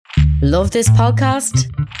Love this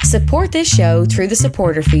podcast? Support this show through the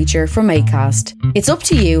supporter feature from Acast. It's up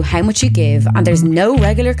to you how much you give and there's no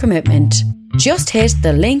regular commitment. Just hit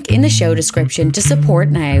the link in the show description to support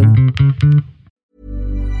now.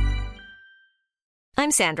 I'm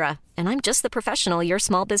Sandra, and I'm just the professional your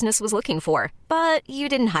small business was looking for. But you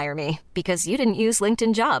didn't hire me because you didn't use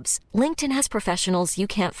LinkedIn Jobs. LinkedIn has professionals you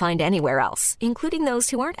can't find anywhere else, including those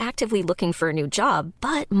who aren't actively looking for a new job,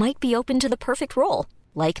 but might be open to the perfect role,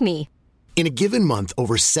 like me. In a given month,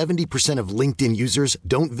 over 70% of LinkedIn users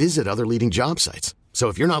don't visit other leading job sites. So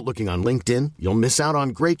if you're not looking on LinkedIn, you'll miss out on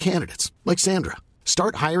great candidates like Sandra.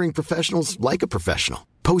 Start hiring professionals like a professional.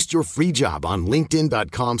 Post your free job on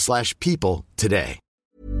linkedin.com/people today.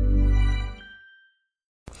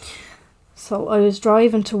 So I was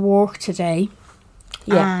driving to work today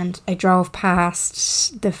and I drove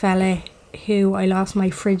past the fella who I lost my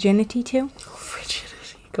virginity to.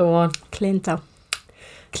 Frigidity. Go on.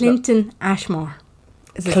 Clinton Ashmore.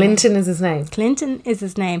 Clinton is his name. Clinton is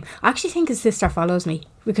his name. I actually think his sister follows me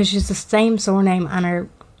because she's the same surname and her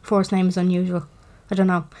first name is unusual. I don't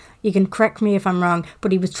know. You can correct me if I'm wrong,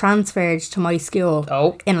 but he was transferred to my school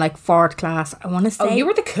in like 4th class. I want to say. Oh, you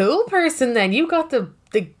were the cool person then. You got the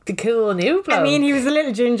cool new bloke. I mean, he was a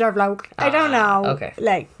little ginger bloke. I don't know. Okay.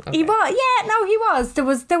 He was. Yeah, no, he was.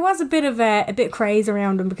 There was a bit of a bit craze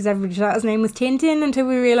around him because everybody thought his name was Tintin until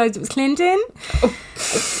we realised it was Clinton.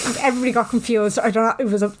 Everybody got confused. I don't know. It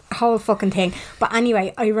was a whole fucking thing. But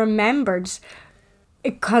anyway, I remembered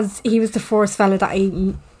because he was the first fella that I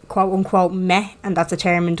quote unquote met, and that's a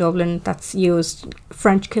term in Dublin that's used,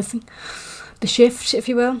 French kissing, the shift, if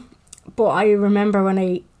you will. But I remember when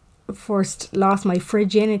I first lost my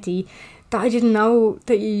virginity that I didn't know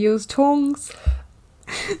that you use tongues.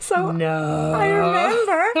 So no. I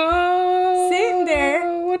remember sitting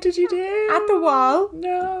there. What did you do? At the wall.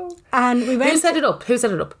 No. And we went. Who set it up?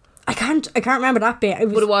 I can't remember that bit.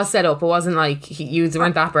 But it was set up. It wasn't like you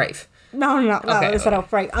weren't that brave. No, Okay, it was set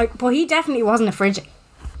up right. But he definitely wasn't a frigid.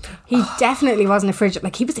 He definitely wasn't a frigid.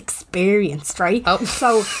 Like, he was experienced, right? Oh.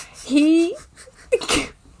 So he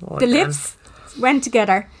the lips went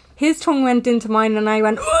together. His tongue went into mine and I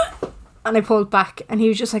went and I pulled back and he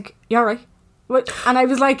was just like, "You alright?" And I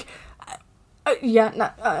was like, yeah, no,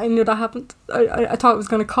 I knew that happened. I thought I was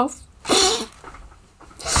going to cough.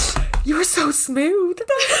 You were so smooth. That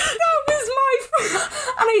was my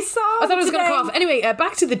and I saw I thought I was going to cough. Anyway,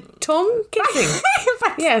 back to the tongue kissing.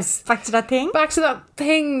 Yes. Back to that thing. Back to that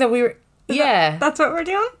thing that we were... That's what we're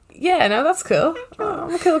doing? Yeah, no, that's cool. Oh,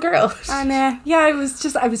 I'm a cool girl. And I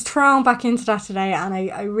was thrown back into that today and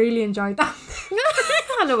I really enjoyed that.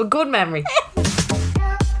 I know, a good memory.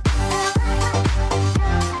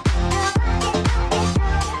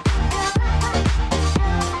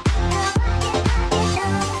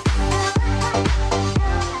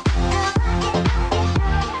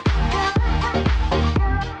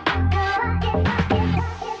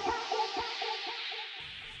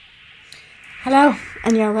 Hello,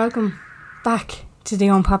 and you're welcome back to the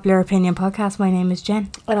Unpopular Opinion podcast. My name is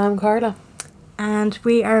Jen. And I'm Carla. And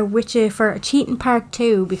we are with you for a cheating part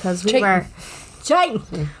 2 because we were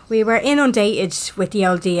cheating. We were inundated with the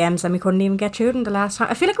old DMs and we couldn't even get through them the last time.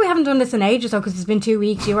 I feel like we haven't done this in ages though because it's been 2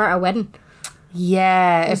 weeks. You were at a wedding.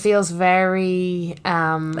 Yeah, it feels very...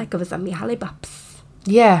 like it was at me Hallybaps.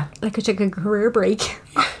 Yeah. Like I took a career break.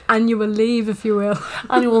 Annual leave, if you will.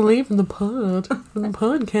 Annual leave from the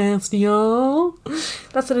podcast, y'all.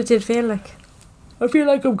 That's what it did feel like. I feel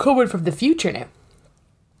like I'm coming from the future now.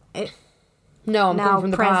 I'm coming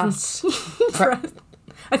from the past.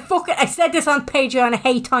 I said this on Patreon. I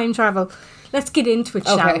hate time travel. Let's get into it,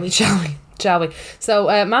 Shall we?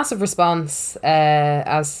 So, massive response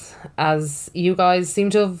as you guys seem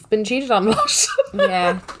to have been cheated on a lot.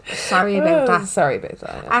 Yeah, sorry about that. Sorry about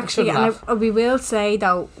that. Actually, and we will say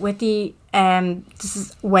though, with the this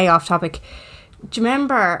is way off topic. Do you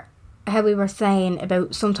remember how we were saying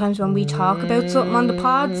about sometimes when we talk about something on the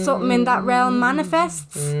pod, something in that realm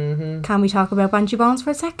manifests? Mm-hmm. Can we talk about Banshee Bones for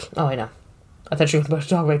a sec? Oh, I know. I thought you were about to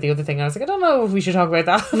talk about the other thing. I was like, I don't know if we should talk about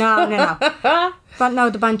that. No. But no,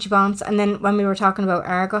 the Banshee Bones. And then when we were talking about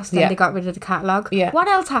Argos, then they got rid of the catalogue. Yeah. What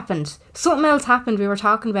else happened? Something else happened. We were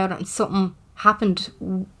talking about it and something happened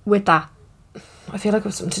with that. I feel like it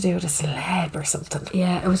was something to do with a celeb or something.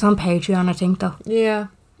 Yeah, it was on Patreon, I think, though. Yeah.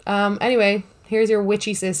 Anyway, here's your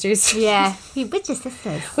witchy sisters. Yeah. We witchy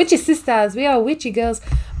sisters. Witchy sisters. We are witchy girls.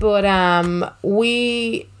 But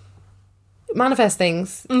we manifest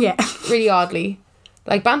things really oddly,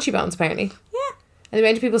 like Banshee Bones apparently. Yeah. And the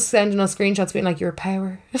amount of people sending us screenshots being like, "You're a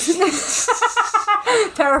power."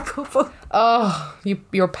 Power couple. Oh,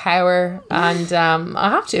 your power. And I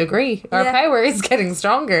have to agree. Our power is getting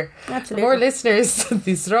stronger. Absolutely. The more listeners,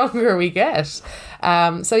 the stronger we get.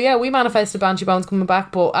 So yeah, we manifested Banshee Bones coming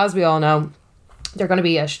back, but as we all know, they're going to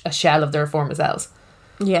be a shell of their former selves.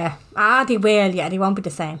 Yeah. They will. Yeah, they won't be the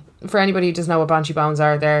same. For anybody who doesn't know what Banshee Bones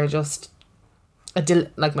are, they're just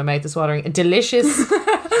like my mouth is watering. A delicious,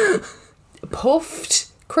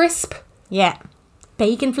 puffed, crisp. Yeah.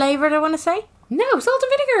 Bacon flavoured, I want to say. No, salt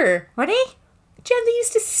and vinegar. Were they? Jen, they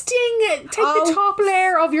used to sting it. Take the top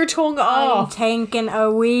layer of your tongue off. I'm thinking a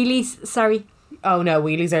wheelies. Sorry. Oh no,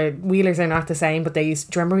 wheelers are not the same, but they used.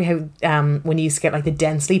 Do you remember how when you used to get like the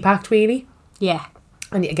densely packed wheelie? Yeah.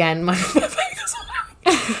 And again, my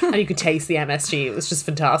and you could taste the MSG. It was just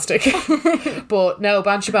fantastic. But no,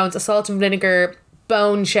 Banshee Bones, a salt and vinegar,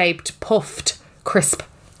 bone shaped, puffed, crisp.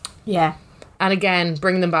 Yeah. And again,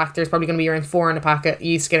 bringing them back, there's probably going to be around 4 in a packet.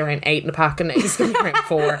 You used to get around 8 in a pack, and it's going to be around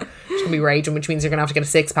 4. It's going to be raging, which means you're going to have to get a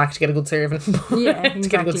 6-pack to get a good serving. Yeah, exactly, to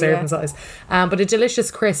get a good serving size. But a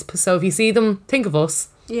delicious crisp. So if you see them, think of us.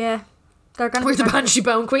 Yeah. We're the Banshee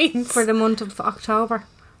Bone Queens. For the month of October.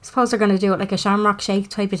 I suppose they're going to do it like a shamrock shake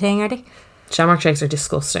type of thing, are they? Shamrock shakes are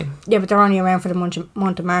disgusting. Yeah, but they're only around for the month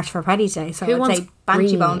of March for Paddy's Day. So I'd say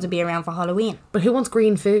Banshee Bones would be around for Halloween. But who wants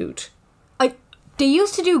green food? They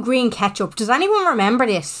used to do green ketchup. Does anyone remember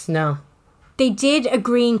this? No. They did a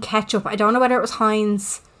green ketchup. I don't know whether it was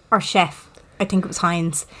Heinz or Chef. I think it was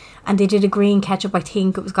Heinz. And they did a green ketchup. I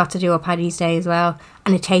think it was got to do with Paddy's Day as well.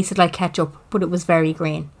 And it tasted like ketchup, but it was very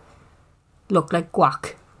green. Looked like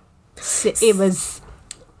guac. It was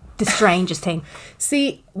the strangest thing.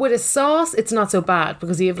 See, with a sauce, it's not so bad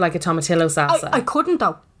because you have like a tomatillo salsa. I couldn't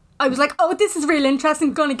though. I was like, oh, this is really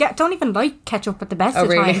interesting. Don't even like ketchup at the best of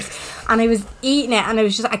really? times. And I was eating it and I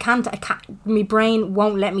was just, I can't, my brain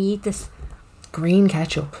won't let me eat this. Green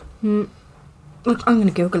ketchup. Look, I'm going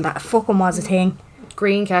to Google that. It fucking was a thing.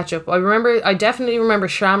 Green ketchup. I definitely remember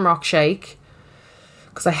Shamrock Shake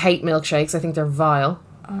because I hate milkshakes. I think they're vile.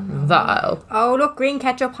 Vile. Oh, look, green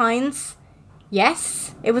ketchup, Heinz.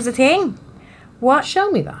 Yes, it was a thing. What?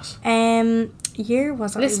 Show me that. Year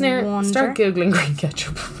was it? Listener, start Googling green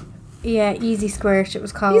ketchup. Yeah, Easy Squirt it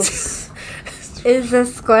was called. Is a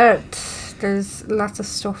squirt. There's lots of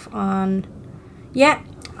stuff on. Yeah,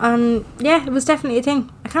 it was definitely a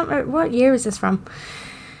thing. I can't remember what year is this from.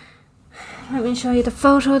 Let me show you the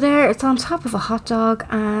photo there. It's on top of a hot dog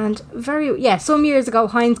and some years ago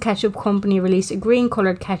Heinz Ketchup Company released a green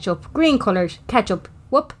coloured ketchup.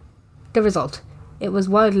 Whoop. The result. It was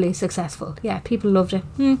wildly successful. Yeah, people loved it.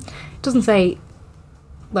 It doesn't say.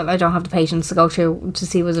 Well, I don't have the patience to go through to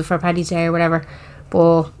see was it for Paddy's Day or whatever,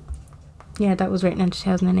 but yeah, that was written in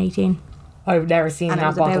 2018. I've never seen that bottle.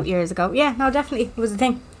 And it was about years ago. Yeah, no, definitely, it was a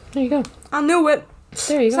thing. There you go. I knew it.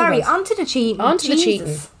 There you go. Sorry, guys. onto the cheating. Onto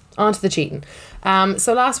the cheating.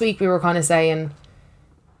 So last week we were kind of saying,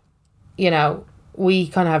 you know, we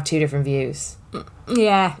kind of have two different views.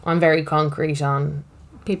 Yeah. I'm very concrete on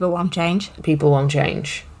people won't change.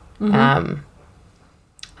 Mm-hmm.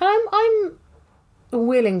 I'm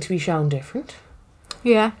willing to be shown different.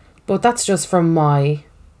 Yeah. But that's just from my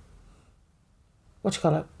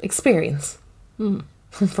experience.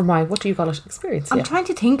 From my experience. I'm trying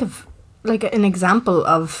to think of like an example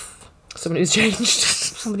of somebody who's changed.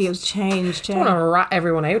 Somebody who's changed. I don't want to rat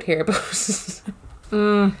everyone out here, but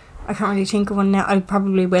I can't really think of one now. I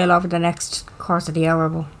probably will over the next course of the hour,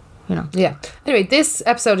 but you know. Yeah. Anyway, this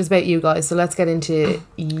episode is about you guys, so let's get into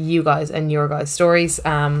you guys and your guys' stories,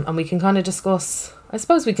 and we can kind of discuss. I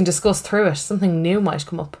suppose we can discuss through it. Something new might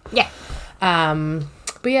come up. Yeah.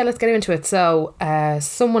 But yeah, let's get into it. So,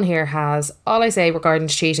 someone here has, all I say regarding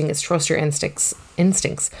cheating is trust your instincts.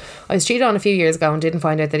 I was cheated on a few years ago and didn't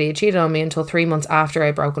find out that he had cheated on me until 3 months after I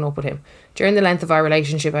had broken up with him. During the length of our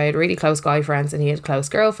relationship, I had really close guy friends and he had close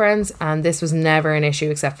girlfriends, and this was never an issue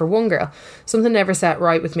except for one girl. Something never sat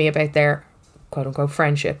right with me about their quote-unquote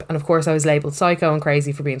friendship, and of course I was labelled psycho and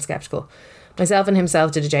crazy for being sceptical. Myself and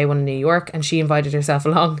himself did a J1 in New York and she invited herself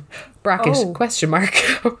along. Bracket, question mark,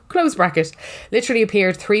 close bracket. Literally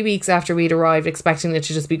appeared 3 weeks after we'd arrived, expecting it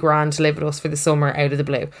to just be grand to live with us for the summer out of the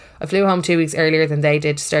blue. I flew home 2 weeks earlier than they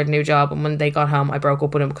did to start a new job, and when they got home I broke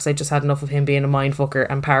up with him because I just had enough of him being a mindfucker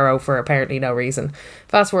and paro for apparently no reason.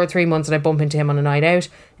 Fast forward 3 months and I bump into him on a night out.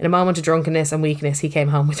 In a moment of drunkenness and weakness he came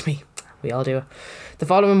home with me. We all do it. The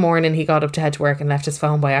following morning he got up to head to work and left his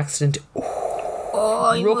phone by accident.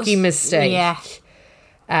 Rookie mistake. Yeah.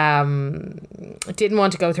 Didn't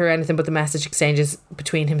want to go through anything but the message exchanges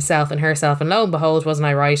between himself and herself, and lo and behold, wasn't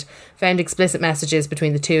I right? Found explicit messages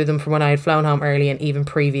between the two of them from when I had flown home early and even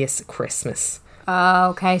previous Christmas. Oh,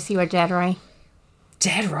 okay, so you were dead right.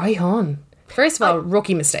 Dead right, hon. First of all,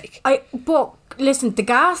 rookie mistake. But listen, the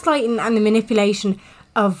gaslighting and the manipulation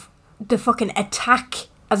of the fucking attack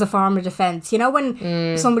as a form of defence. You know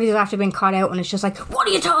when somebody's after been caught out and it's just like, what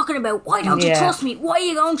are you talking about? Why don't you trust me? Why are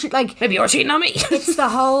you going to... Like, maybe you're cheating on me. It's the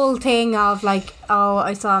whole thing of like, oh,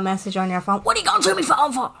 I saw a message on your phone. What are you going through my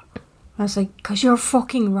phone for? I was like, because you're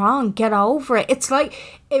fucking wrong. Get over it. It's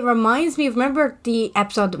like, it reminds me of, remember the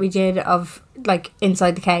episode that we did of, like,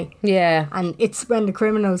 Inside the K? Yeah. And it's when the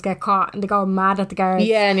criminals get caught and they go mad at the guards.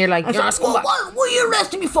 Yeah, and you're like, what are you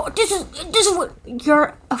arresting me for? This is what...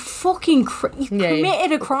 You're a fucking... You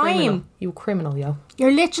committed a crime. You criminal, yo.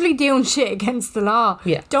 You're literally doing shit against the law.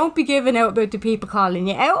 Yeah. Don't be giving out about the people calling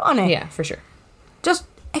you out on it. Yeah, for sure. Just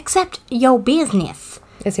accept your business.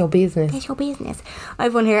 It's your business. It's your business.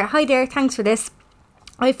 I've one here. Hi there, thanks for this.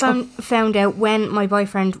 I found out when my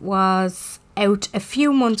boyfriend was out a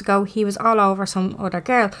few months ago, he was all over some other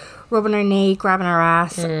girl, rubbing her knee, grabbing her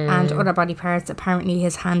ass and other body parts. Apparently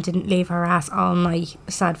his hand didn't leave her ass all night.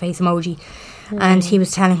 Sad face emoji. And he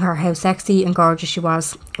was telling her how sexy and gorgeous she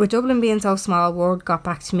was. With Dublin being so small, word got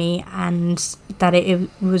back to me and that it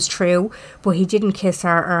was true, but he didn't kiss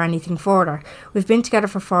her or anything further. We've been together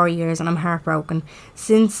for 4 years and I'm heartbroken.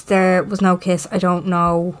 Since there was no kiss, I don't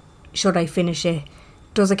know, should I finish it?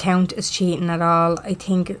 Does it count as cheating at all? I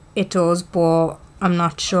think it does, but I'm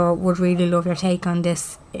not sure. Would really love your take on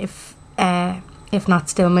this, if not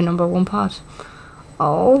still my number one pod.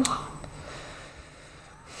 Oh...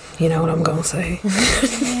 You know what I'm going to say.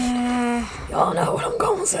 Yeah. Y'all know what I'm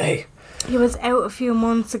going to say. He was out a few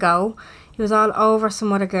months ago. He was all over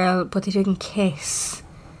some other girl, but they didn't kiss.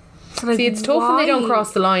 So, like, see, it's tough when they don't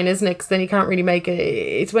cross the line, isn't it? Because then you can't really make it.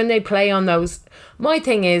 It's when they play on those. My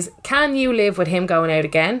thing is, can you live with him going out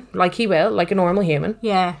again? Like he will, like a normal human.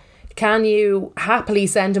 Yeah. Can you happily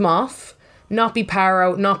send him off, not be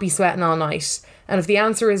paro, not be sweating all night? And if the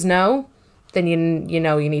answer is no, then you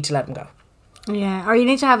know you need to let him go. Yeah, or you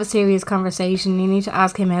need to have a serious conversation. You need to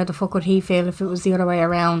ask him how the fuck would he feel if it was the other way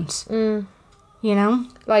around. You know?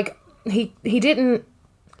 Like, he didn't...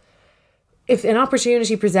 If an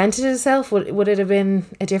opportunity presented itself, would it have been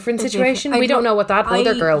a different situation? We don't know what that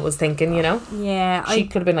other girl was thinking, you know? Yeah. She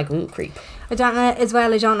could have been like, ooh, creep. I don't know, as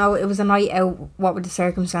well, I don't know, it was a night out, what were the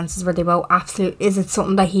circumstances? Were they both absolute... Is it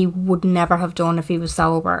something that he would never have done if he was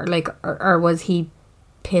sober? Like, or was he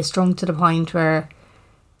pissed drunk to the point where...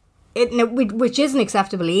 which isn't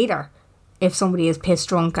acceptable either, if somebody is pissed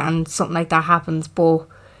drunk and something like that happens, but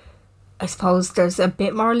I suppose there's a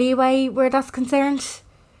bit more leeway where that's concerned,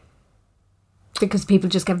 because people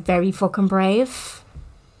just get very fucking brave.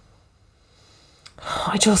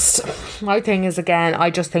 My thing is, again, I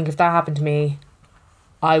just think if that happened to me,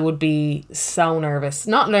 I would be so nervous.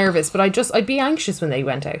 Not nervous, but I'd be anxious when they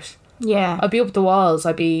went out. Yeah. I'd be up the walls.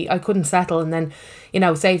 I couldn't settle. And then, you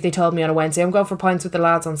know, say if they told me on a Wednesday, I'm going for pints with the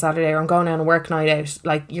lads on Saturday, or I'm going on a work night out,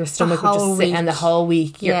 like, your stomach would just sit, and the whole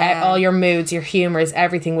week, all your moods, your humours,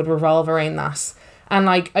 everything would revolve around that. And,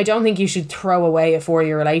 like, I don't think you should throw away a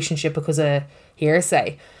 4-year relationship because of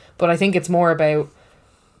hearsay. But I think it's more about,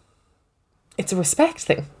 it's a respect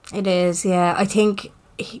thing. It is, yeah. I think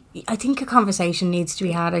a conversation needs to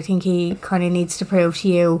be had. I think he kind of needs to prove to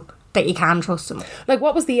you that you can trust him. Like,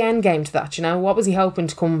 what was the end game to that, you know? What was he hoping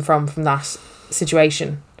to come from that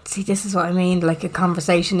situation? See, this is what I mean. Like, a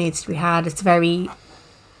conversation needs to be had. It's very...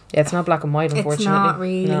 Yeah, it's not black and white, unfortunately. It's not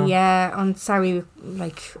really, no. Yeah. I'm sorry,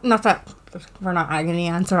 like, not that we're not agony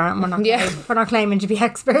answer, we're not claiming to be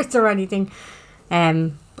experts or anything.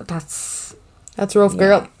 But that's rough,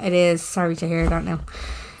 girl. It is. Sorry to hear that now.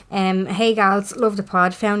 Hey gals, love the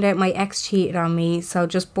pod. Found out my ex cheated on me, so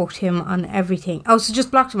just booked him on everything. Oh, so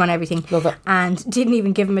just blocked him on everything. Love it. And didn't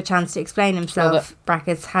even give him a chance to explain himself.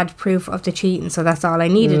 Brackets, had proof of the cheating, so that's all I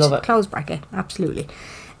needed. Love it. Close bracket. Absolutely.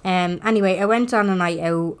 Anyway, I went on a night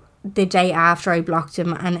out the day after I blocked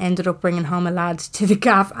him and ended up bringing home a lad to the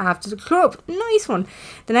gaff after the club. Nice one.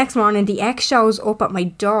 The next morning, the ex shows up at my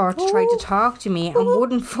door to try to talk to me and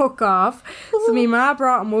wouldn't fuck off. So my ma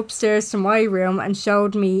brought him upstairs to my room and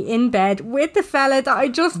showed me in bed with the fella that I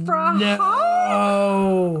just brought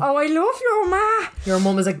home. Oh, I love your ma. Your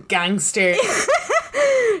mum is a gangster.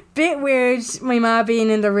 Bit weird, my ma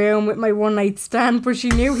being in the room with my one night stand, but she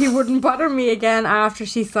knew he wouldn't bother me again after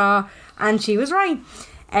she saw, and she was right.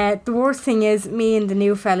 The worst thing is, me and the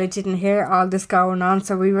new fella didn't hear all this going on,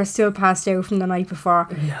 so we were still passed out from the night before.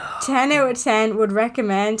 No. 10 out of 10 would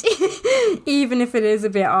recommend, even if it is a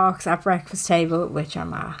bit ox at breakfast table with your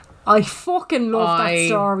ma. I fucking love that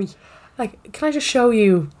story. Like, can I just show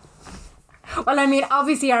you Well, I mean,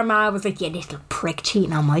 obviously our ma was like, "You little prick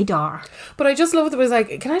cheating on my daughter." But I just loved it. Was like,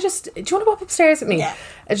 do you want to pop upstairs with me? Yeah.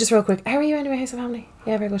 Just real quick. How are you anyway? How's the family?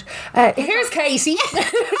 Yeah, very good. Here's Katie.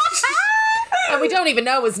 And we don't even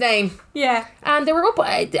know his name. Yeah. And they were up.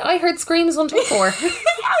 I heard screams on top 4. I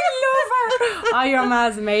love her. Oh, your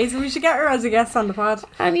ma's amazing. We should get her as a guest on the pod.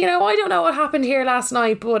 And I don't know what happened here last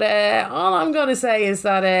night, but all I'm going to say is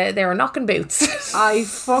that they were knocking boots. I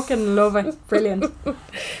fucking love it. Brilliant.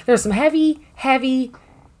 There's some heavy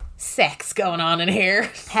sex going on in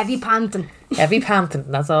here. Heavy panting. Heavy panting.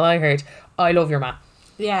 That's all I heard. I love your ma.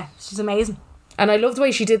 Yeah, she's amazing. And I love the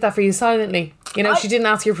way she did that for you silently. She didn't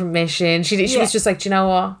ask your permission. She was just like, do you know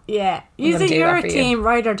what? Yeah. You're a team,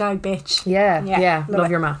 ride or die bitch. Yeah. Love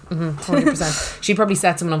your ma. 100%. She'd probably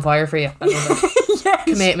set someone on fire for you. I love it. Yeah,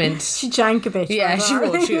 commitment. She'd jank a bitch. Yeah, she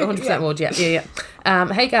would. She 100% would. Yeah.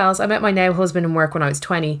 Hey, gals. I met my now husband in work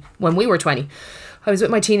when we were 20. I was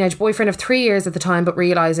with my teenage boyfriend of 3 years at the time, but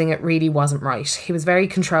realising it really wasn't right. He was very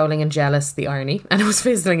controlling and jealous, the irony, and it was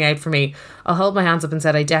fizzling out for me. I'll hold my hands up and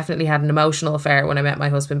said I definitely had an emotional affair when I met my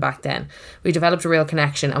husband back then. We developed a real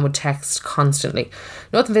connection and would text constantly.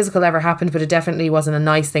 Nothing physical ever happened, but it definitely wasn't a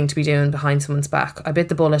nice thing to be doing behind someone's back. I bit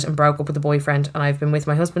the bullet and broke up with the boyfriend, and I've been with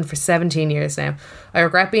my husband for 17 years now. I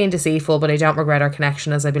regret being deceitful, but I don't regret our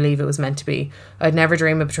connection as I believe it was meant to be. I'd never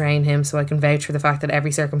dream of betraying him, so I can vouch for the fact that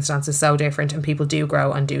every circumstance is so different and people do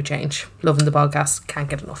grow and do change. Loving the podcast, can't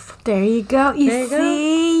get enough. There you go. You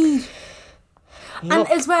see. And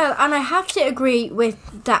as well, and I have to agree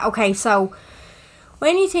with that. Okay, so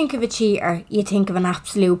when you think of a cheater, you think of an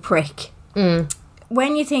absolute prick.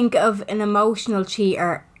 When you think of an emotional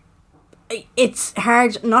cheater, it's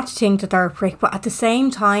hard not to think that they're a prick, but at the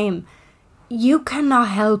same time, you cannot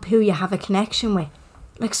help who you have a connection with.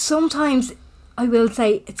 Like, sometimes I will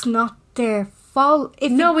say it's not their fault.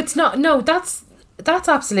 No, it's not. No, that's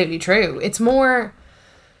absolutely true. It's more,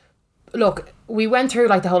 look, we went through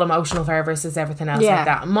like the whole emotional affair versus everything else like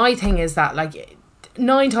that. My thing is that like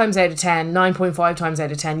 9 times out of 10, 9.5 times out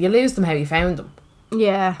of 10, you lose them how you found them.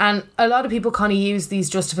 Yeah. And a lot of people kind of use these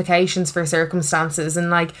justifications for circumstances, and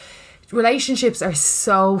like relationships are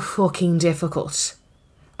so fucking difficult.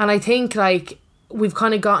 And I think like we've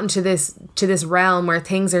kind of gotten to this realm where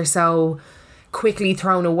things are so quickly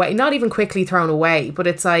thrown away. Not even quickly thrown away, but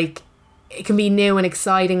it's like it can be new and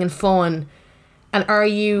exciting and fun. And are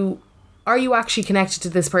you actually connected to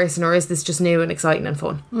this person, or is this just new and exciting and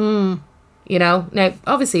fun? Now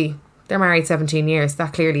obviously they're married 17 years.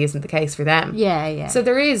 That clearly isn't the case for them. Yeah. So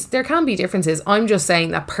there can be differences. I'm just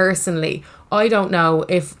saying that personally, I don't know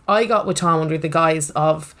if I got with Tom under the guise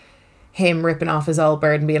of him ripping off his old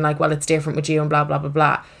bird and being like, well, it's different with you and blah, blah, blah,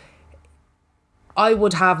 blah. I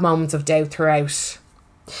would have moments of doubt throughout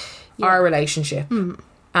our relationship.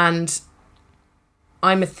 And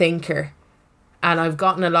I'm a thinker. And I've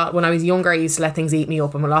gotten a lot. When I was younger, I used to let things eat me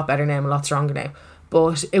up. I'm a lot better now. I'm a lot stronger now.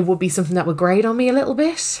 But it would be something that would grate on me a little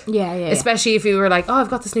bit. Yeah. Especially if you were like, oh, I've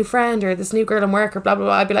got this new friend or this new girl in work or blah, blah,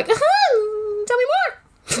 blah. I'd be like, tell me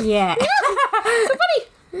more. Yeah. So funny.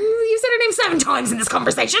 You said her name 7 times in this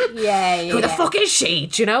conversation. Yeah. Who the fuck is she?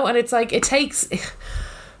 Do you know? And it's like, it takes...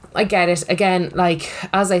 I get it. Again, like,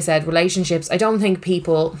 as I said, relationships, I don't think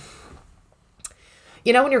people...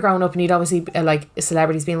 when you're growing up and you'd obviously like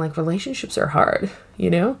celebrities being like, relationships are hard,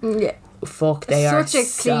 Yeah. Fuck, they are such a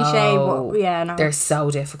cliche, but yeah, no. They're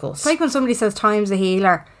so difficult. It's like when somebody says time's a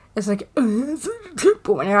healer. It's like,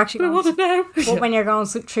 but when you're actually when you're going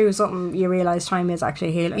through something, you realise time is actually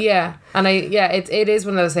a healer. Yeah, and it is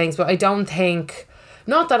one of those things, but I don't think,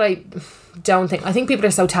 I think people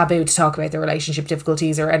are so taboo to talk about their relationship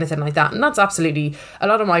difficulties or anything like that, and that's absolutely, a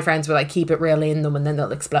lot of my friends will like keep it real in them and then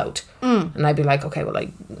they'll explode. And I'd be like, okay, well,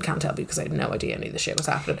 I can't tell you because I had no idea any of the shit was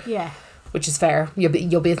happening. Yeah. Which is fair.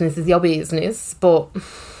 Your business is your business, but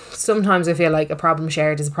sometimes I feel like a problem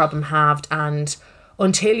shared is a problem halved, and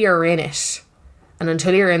until you're in it, and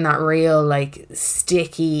until you're in that real like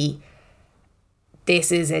sticky, this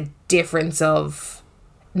is a difference of,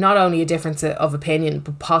 not only a difference of opinion,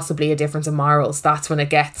 but possibly a difference of morals, that's when it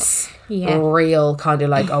gets real kind of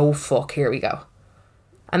like, oh fuck, here we go.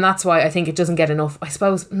 And that's why I think it doesn't get enough, I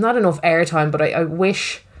suppose, not enough airtime, but I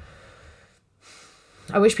wish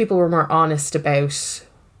people were more honest about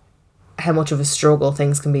how much of a struggle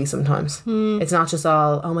things can be sometimes. It's not just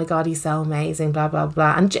all, oh my god, he's so amazing, blah blah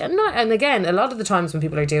blah. And again, a lot of the times when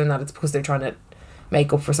people are doing that, it's because they're trying to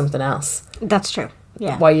make up for something else. That's true.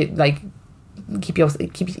 Yeah. Why you like keep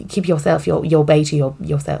yourself, your bait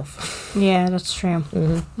yourself. Yeah, that's true.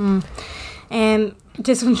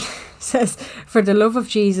 This one says, for the love of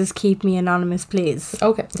Jesus, keep me anonymous, please.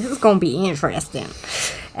 Okay. This is going to be interesting.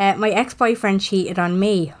 My ex-boyfriend cheated on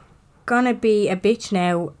me. gonna be a bitch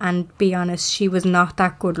now and be honest, she was not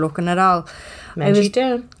that good looking at all.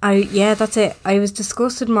 Yeah, that's it. I was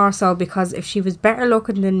disgusted more so because if she was better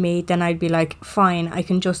looking than me, then I'd be like, fine, I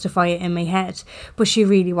can justify it in my head. But she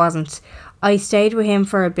really wasn't. I stayed with him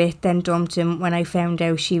for a bit, then dumped him when I found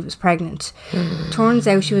out she was pregnant. Turns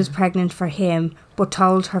out she was pregnant for him, but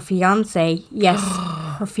told her fiancé, yes,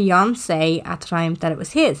 her fiancé at the time, that it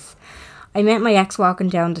was his. I met my ex walking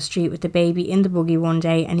down the street with the baby in the buggy one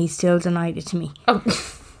day, and he still denied it to me. Oh,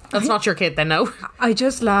 that's not your kid then, no? I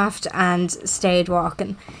just laughed and stayed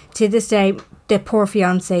walking. To this day, the poor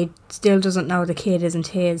fiancé still doesn't know the kid isn't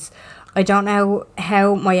his. I don't know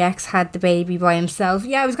how my ex had the baby by himself.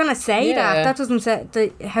 Yeah, I was going to say that. That doesn't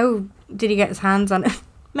say... how did he get his hands on it?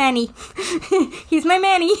 Manny. He's my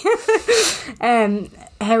Manny.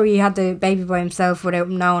 How he had the baby by himself without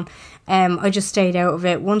him knowing. I just stayed out of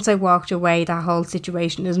it. Once I walked away, that whole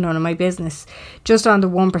situation is none of my business. Just on the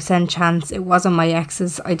 1% chance it wasn't my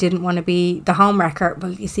ex's, I didn't want to be the homewrecker.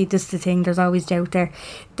 Well, you see, this is the thing. There's always doubt there.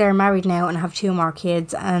 They're married now and have 2 more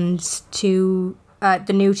kids, and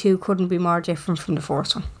the new 2 couldn't be more different from the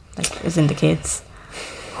first one. Like, as in the kids.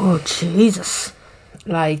 Oh, Jesus.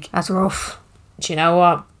 Like... That's rough. Do you know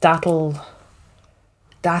what?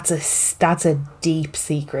 That's a deep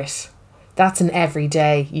secret. That's an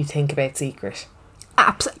everyday you think about secret.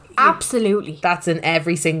 Absolutely. That's an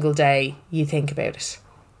every single day you think about it.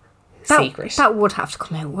 Secret. That would have to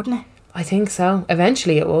come out, wouldn't it? I think so.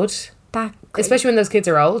 Eventually it would. Especially when those kids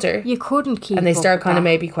are older. You couldn't keep and they start kind of that.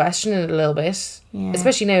 maybe questioning it a little bit. Yeah.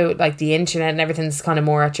 Especially now, like the internet and everything's kind of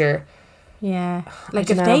more at your... Yeah. Like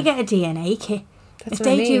if they get a DNA kit, if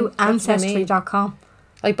they do Ancestry.com.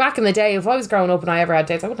 Like back in the day, if I was growing up and I ever had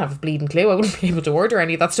dates, I wouldn't have a bleeding clue. I wouldn't be able to order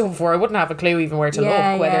any of that stuff before. I wouldn't have a clue even where to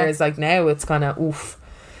look. Whereas like now, it's kind of, oof,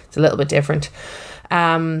 it's a little bit different.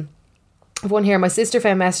 I've one here. My sister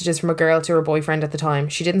found messages from a girl to her boyfriend at the time.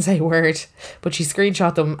 She didn't say a word, but she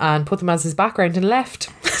screenshot them and put them as his background and left.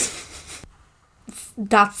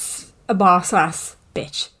 That's a boss ass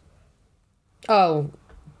bitch. Oh,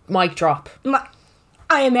 mic drop.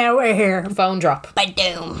 I am out of here. Phone drop. By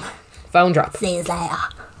doom. Phone drop. See you later.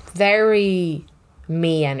 Very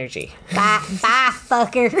me energy. Bye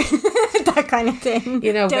fucker. That kind of thing.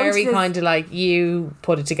 You know, very kind of like, you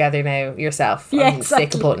put it together now yourself. Yeah, I'm exactly.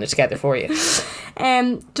 sick of putting it together for you.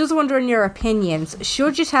 Just wondering your opinions.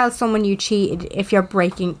 Should you tell someone you cheated if you're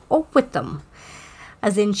breaking up with them?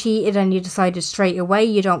 As in cheated and you decided straight away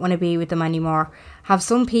you don't want to be with them anymore. Have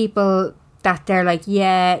some people that they're like,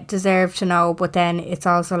 yeah, deserve to know, but then it's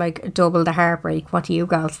also like double the heartbreak. What do you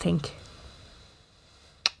girls think?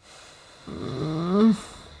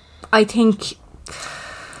 I think...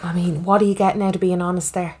 I mean, what are you getting out of being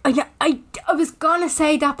honest there? I was gonna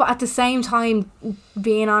say that, but at the same time,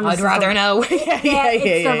 being honest... I'd rather know.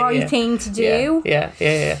 It's the right thing to do.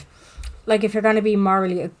 Yeah. Like, if you're going to be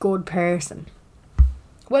morally a good person...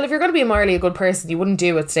 Well, if you're going to be morally a good person, you wouldn't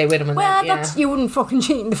do it, stay with him. And well, then, you wouldn't fucking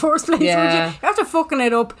cheat in the first place, would you? After fuck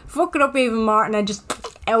it up even more, and then just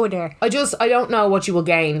out of there. I don't know what you will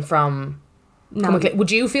gain from... No.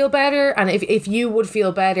 Would you feel better? And if you would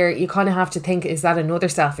feel better, you kind of have to think, is that another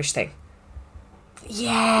selfish thing?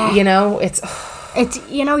 Yeah. You know, it's...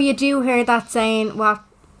 you know, you do hear that saying, what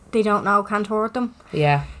they don't know can't hurt them.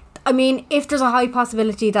 Yeah. I mean, if there's a high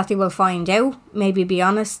possibility that they will find out, maybe be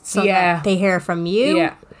honest, so that they hear from you.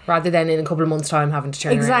 Yeah, rather than in a couple of months' time having to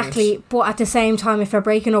turn around. Exactly, but at the same time, if you're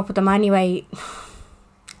breaking up with them anyway,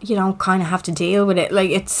 you don't kind of have to deal with it.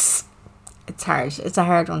 Like, it's hard. It's a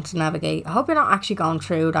hard one to navigate. I hope you're not actually going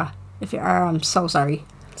through that. If you are, I'm so sorry.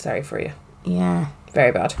 Sorry for you. Yeah.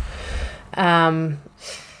 Very bad.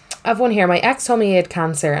 I've one here. My ex told me he had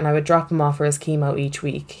cancer and I would drop him off for his chemo each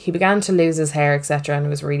week. He began to lose his hair, etc., and it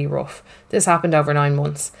was really rough. This happened over 9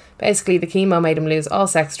 months. Basically, the chemo made him lose all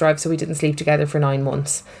sex drive, so we didn't sleep together for 9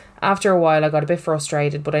 months. After a while, I got a bit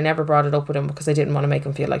frustrated, but I never brought it up with him because I didn't want to make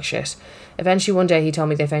him feel like shit. Eventually, one day, he told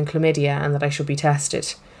me they found chlamydia and that I should be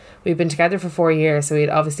tested. We'd been together for 4 years, so he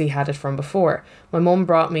had obviously had it from before. My mum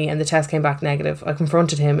brought me and the test came back negative. I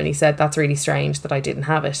confronted him and he said that's really strange that I didn't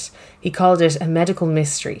have it. He called it a medical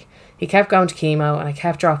mystery. He kept going to chemo and I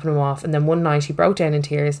kept dropping him off, and then one night he broke down in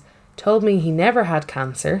tears, told me he never had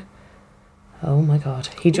cancer. Oh my God.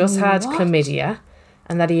 He just had chlamydia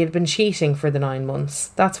and that he had been cheating for the 9 months.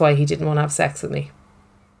 That's why he didn't want to have sex with me.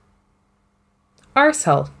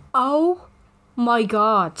 Arsehole. Oh my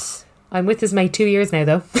God. I'm with his mate 2 years now,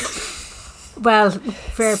 though. Well,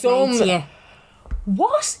 fair play to you.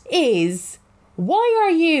 Why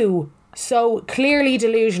are you so clearly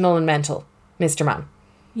delusional and mental, Mr. Man?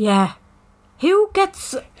 Yeah. Who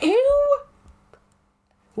gets...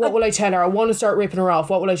 What will I tell her? I want to start ripping her off.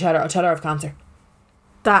 What will I tell her? I'll tell her I have cancer.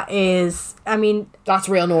 That is, I mean... That's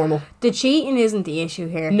real normal. The cheating isn't the issue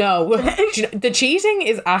here. No. The cheating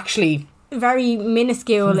is actually... very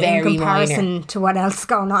minuscule in comparison minor. to what else is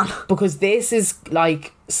going on. Because this is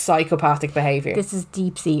like psychopathic behaviour. This is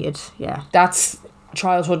deep-seated, yeah. That's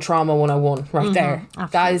childhood trauma 101 right there.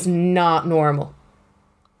 Absolutely. That is not normal.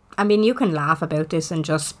 I mean, you can laugh about this and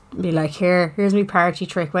just be like, here's my party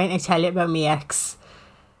trick. Wait until I tell you about my ex.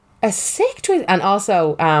 A sick twist. And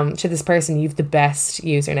also, to this person, you've the best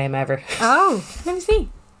username ever. Oh, let me see.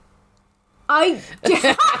 I saw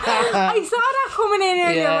that coming in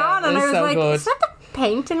earlier on and I was so like, good. is that the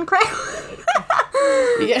painting crowd?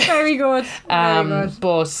 Yeah. Very good. Very good.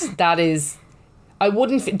 But that is... I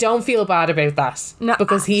don't feel bad about that. No,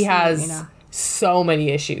 because he has not. so many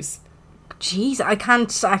issues. Jeez, I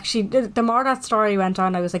can't actually... The more that story went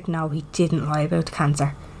on, I was like, no, he didn't lie about the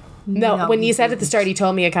cancer. No, when you said at the start he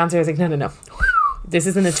told me he had cancer, I was like, no. This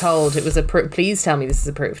isn't a told. It was a please tell me this is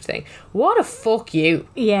a proved thing. What a fuck you.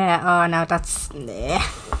 Yeah, oh no, that's...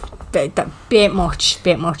 bit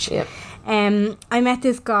much. Yep. I met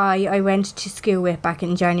this guy I went to school with back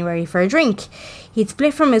in January for a drink. He'd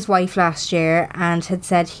split from his wife last year and had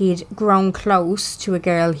said he'd grown close to a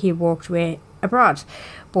girl he worked with abroad,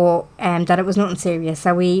 but that it was nothing serious.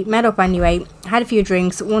 So we met up anyway, had a few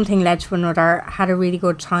drinks, one thing led to another, had a really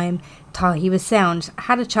good time, thought he was sound,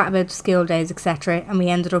 had a chat about the school days, etc., and we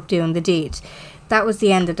ended up doing the deed. That was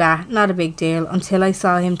the end of that. Not a big deal until I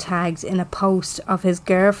saw him tagged in a post of his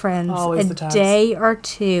girlfriend's a day or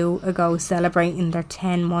two ago celebrating their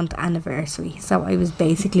 10-month anniversary. So I was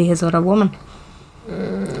basically his other woman.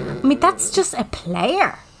 I mean, that's just a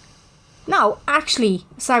player. No, actually,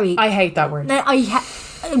 sorry. I hate that word. I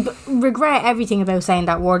regret everything about saying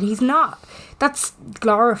that word. He's not. That's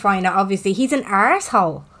glorifying it, obviously. He's an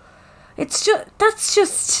arsehole. That's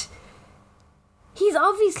just... He's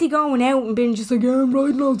obviously going out and being just like, yeah, I'm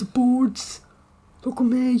riding all the boards. Look at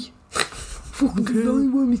me. Fucking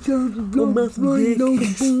riding with myself and riding all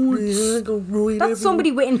the boards. That's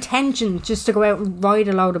somebody with intention just to go out and ride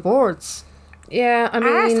a load of boards. Yeah, I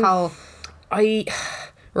mean... Arsehole.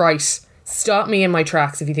 Right. Stop me in my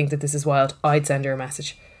tracks if you think that this is wild. I'd send her a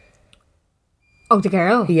message. Oh, the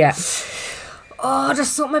girl? Yeah. Oh, there's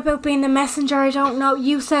something about being the messenger I don't know.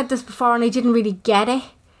 You said this before and I didn't really get it.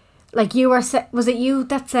 Like you were... was it you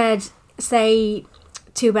that said, say,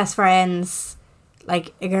 two best friends,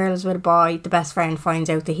 like a girl is with a boy, the best friend finds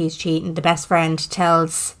out that he's cheating, the best friend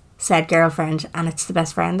tells said girlfriend, and it's the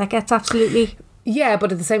best friend that gets absolutely... Yeah,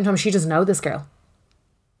 but at the same time, she doesn't know this girl.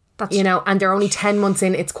 That's and they're only 10 months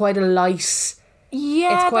in. It's quite a light...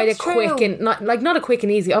 Yeah, it's quite that's a quick true. and... Not a quick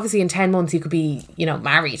and easy. Obviously, in 10 months, you could be,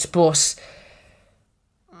 married, but...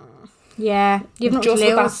 Yeah, you've not just to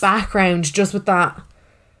with lose. that background, just with that...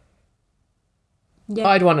 Yeah.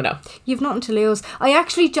 I'd want to know. You've nothing to lose. I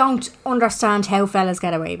actually don't understand how fellas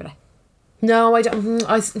get away with it. No, I don't.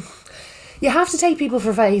 You have to take people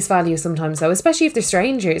for face value sometimes, though, especially if they're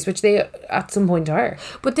strangers, which they at some point are.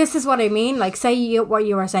 But this is what I mean. Like, say what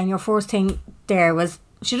you were saying, your first thing there was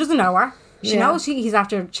she doesn't know her. She knows he's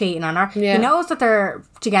after cheating on her. Yeah. He knows that they're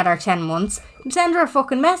together 10 months. Send her a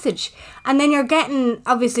fucking message. And then you're getting,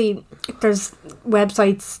 obviously, there's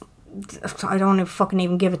websites, I don't want to fucking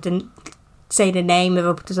even give it say the name of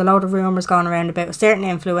it, but there's a load of rumours going around about a certain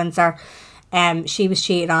influencer. She was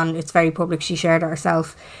cheated on. It's very public. She shared it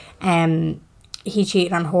herself. He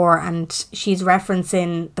cheated on her, and she's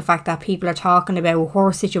referencing the fact that people are talking about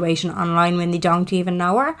her situation online when they don't even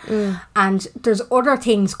know her. And there's other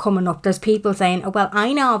things coming up. There's people saying, oh, well,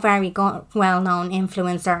 I know a very well-known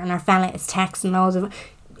influencer and her fella is texting loads of...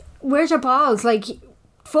 Where's your balls? Like...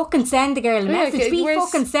 Fucking send the girl a message. Be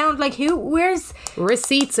fucking sound like who? Where's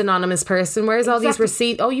receipts, anonymous person? Where's all these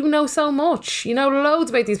receipts? Oh, you know so much. You know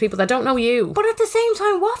loads about these people that don't know you. But at the same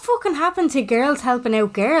time, what fucking happened to girls helping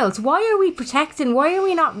out girls? Why are we protecting? Why are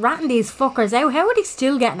we not ratting these fuckers out? How are they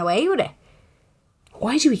still getting away with it?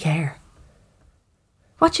 Why do we care?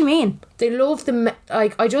 What do you mean? They love the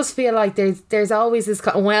I just feel like there's always this.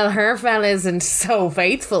 Well, her fella isn't so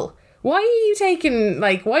faithful. Why are you taking,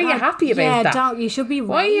 why are you happy about that? Don't, you should be...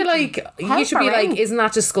 Why are you you should be like, isn't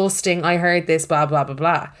that disgusting? I heard this, blah, blah, blah,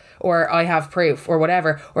 blah. Or I have proof, or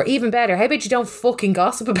whatever. Or even better, how about you don't fucking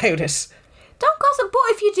gossip about it? Don't gossip, but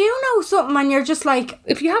if you do know something and you're just like...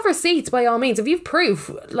 If you have receipts, by all means, if you have proof,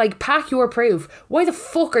 pack your proof. Why the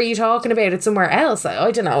fuck are you talking about it somewhere else? I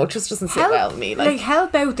don't know, it just doesn't sit well with me.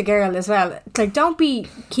 Help out the girl as well. Don't be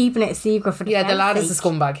keeping it a secret for the the lad is a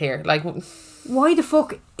scumbag here. Why the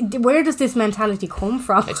fuck... Where does this mentality come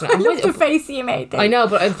from? I don't know. I love the face you made there. I know,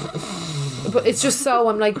 but But it's just so,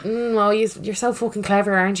 I'm like, well, you're so fucking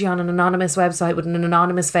clever, aren't you, on an anonymous website with an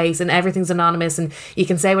anonymous face and everything's anonymous and you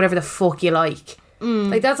can say whatever the fuck you like.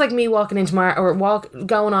 Like, that's like me walking into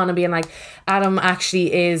going on and being like, Adam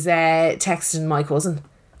actually is texting my cousin.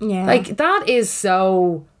 Yeah. Like, that is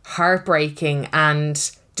so heartbreaking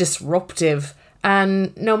and disruptive.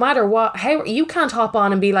 And no matter what, how you can't hop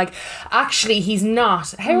on and be like, actually he's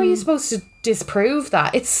not. How are you supposed to disprove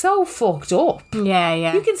that? It's so fucked up.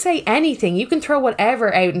 Yeah. You can say anything. You can throw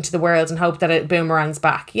whatever out into the world and hope that it boomerangs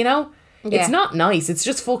back, you know? Yeah. It's not nice. It's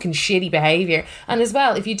just fucking shitty behaviour. And as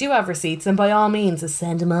well, if you do have receipts, then by all means,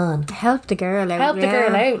 send them on. Help the girl out. Help the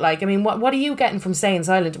girl out. Like, I mean, what are you getting from staying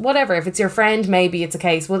silent? Whatever. If it's your friend, maybe it's a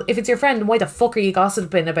case. Well, if it's your friend, why the fuck are you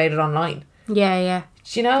gossiping about it online? Yeah.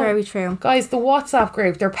 Do you know? Very true. Guys, the WhatsApp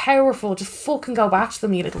group, they're powerful. Just fucking go back to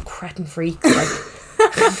them, you little cretin freaks. Like.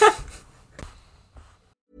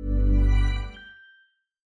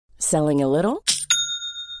 Selling a little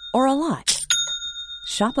or a lot?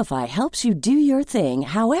 Shopify helps you do your thing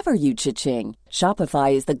however you cha-ching.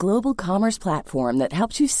 Shopify is the global commerce platform that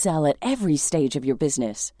helps you sell at every stage of your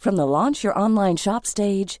business. From the launch your online shop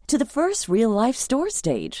stage to the first real-life store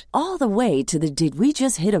stage, all the way to the did we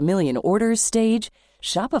just hit a million orders stage.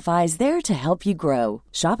 Shopify is there to help you grow.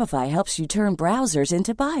 Shopify helps you turn browsers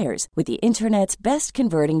into buyers with the internet's best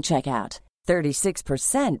converting checkout.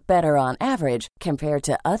 36% better on average compared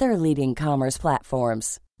to other leading commerce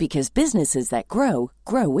platforms. Because businesses that grow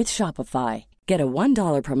with Shopify. Get a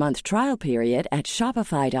 $1 per month trial period at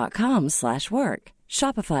shopify.com/work.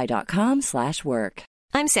 Shopify.com/work.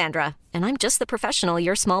 I'm Sandra, and I'm just the professional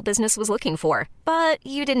your small business was looking for. But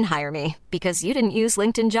you didn't hire me because you didn't use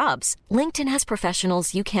LinkedIn Jobs. LinkedIn has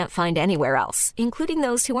professionals you can't find anywhere else, including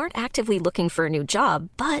those who aren't actively looking for a new job,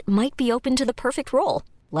 but might be open to the perfect role,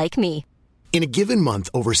 like me. In a given month,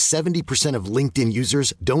 over 70% of LinkedIn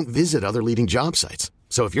users don't visit other leading job sites.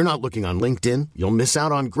 So if you're not looking on LinkedIn, you'll miss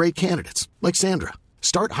out on great candidates like Sandra.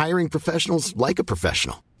 Start hiring professionals like a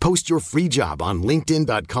professional. Post your free job on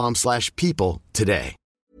linkedin.com/people today.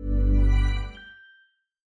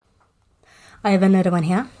 I have another one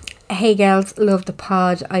here. Hey girls, love the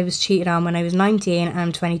pod. I was cheated on when I was 19 and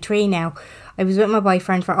I'm 23 now. I was with my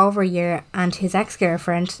boyfriend for over a year and his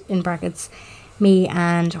ex-girlfriend, in brackets, me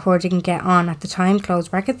and her didn't get on at the time, close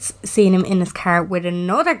brackets, seen him in his car with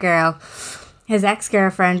another girl. His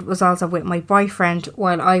ex-girlfriend was also with my boyfriend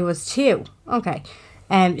while I was too. Okay.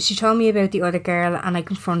 She told me about the other girl and I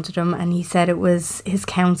confronted him and he said it was his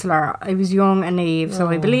counsellor. I was young and naive, so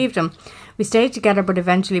I believed him. We stayed together but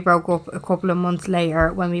eventually broke up a couple of months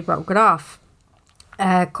later when we broke it off.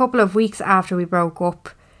 A couple of weeks after we broke up,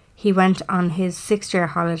 he went on his 6th-year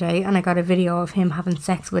holiday and I got a video of him having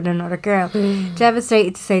sex with another girl.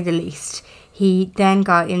 Devastated to say the least. He then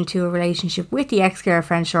got into a relationship with the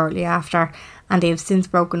ex-girlfriend shortly after and they have since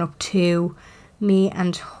broken up too. Me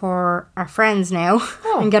and her are friends now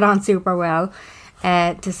and get on super well.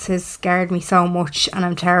 This has scared me so much and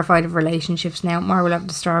I'm terrified of relationships now. Moral of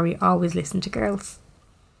the story, always listen to girls.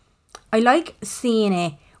 I like seeing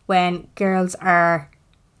it when girls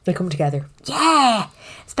They come together. Yeah,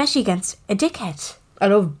 especially against a dickhead. I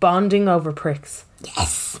love bonding over pricks.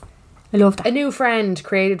 Yes, I love that. A new friend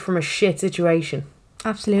created from a shit situation.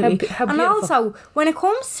 Absolutely. How and beautiful. also, when it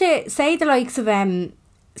comes to, say the likes of,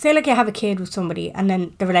 say like you have a kid with somebody and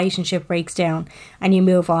then the relationship breaks down and you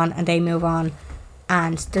move on and they move on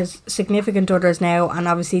and there's significant others now and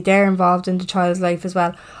obviously they're involved in the child's life as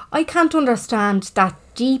well. I can't understand that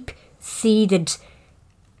deep-seated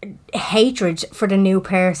hatred for the new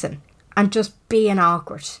person and just being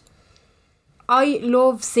awkward. I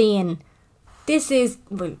love seeing...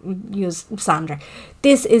 use Sandra.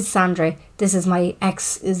 This is Sandra. This is my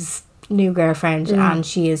ex's new girlfriend and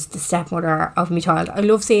she is the stepmother of my child. I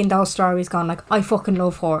love seeing those stories going like, I fucking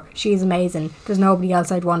love her. She's amazing. There's nobody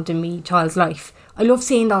else I'd want in my child's life. I love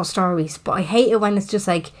seeing those stories, but I hate it when it's just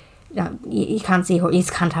like, you can't see her. You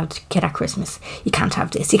can't have the kid at Christmas. You can't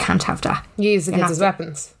have this. You can't have that. You use the kids as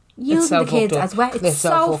weapons. Using the kids as weapons. It's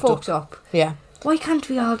so fucked up. Yeah. Why can't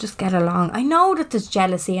we all just get along? I know that there's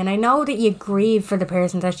jealousy and I know that you grieve for the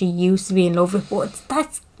person that you used to be in love with, but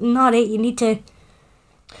that's not it. You need to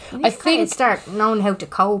start knowing how to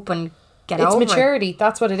cope and get over it. It's maturity.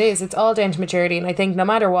 That's what it is. It's all down to maturity. And I think no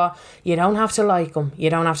matter what, you don't have to like them. You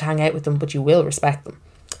don't have to hang out with them, but you will respect them.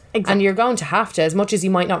 Exactly. And you're going to have to, as much as you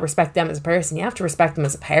might not respect them as a person, you have to respect them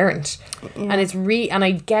as a parent. Yeah. And it's and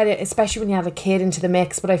I get it, especially when you have a kid into the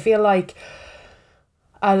mix, but I feel like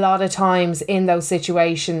a lot of times in those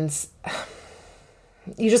situations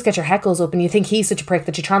you just get your heckles up and you think he's such a prick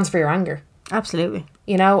that you transfer your anger. Absolutely.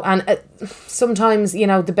 You know, and sometimes, you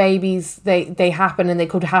know, the babies, they happen, and they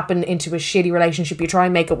could happen into a shitty relationship. You try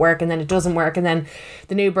and make it work, and then it doesn't work, and then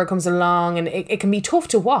the new bird comes along, and it can be tough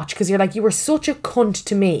to watch, because you're like, you were such a cunt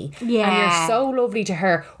to me, and you're so lovely to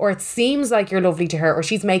her, or it seems like you're lovely to her, or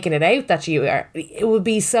she's making it out that you are. It would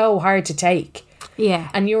be so hard to take. Yeah.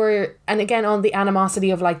 And again, on the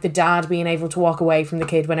animosity of like the dad being able to walk away from the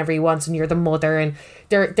kid whenever he wants, and you're the mother, and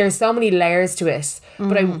there's so many layers to it.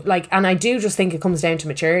 But I do just think it comes down to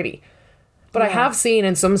maturity. But I have seen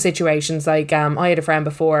in some situations, like I had a friend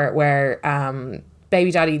before where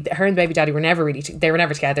baby daddy, her and baby daddy were never really, they were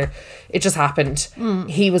never together. It just happened.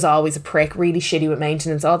 He was always a prick, really shitty with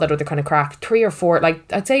maintenance, all that other kind of crap. 3 or 4,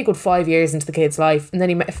 like I'd say a good 5 years into the kid's life, and then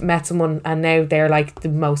he met someone, and now they're like the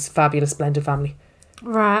most fabulous blended family.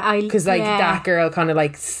 Right, because that girl kind of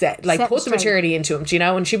like set put the maturity into him, you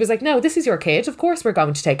know, and she was like, no, this is your kid, of course we're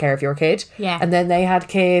going to take care of your kid. Yeah. And then they had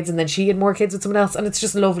kids, and then she had more kids with someone else, and it's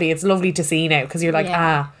just lovely. It's lovely to see now, because you're like,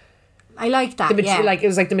 I like that. Like, it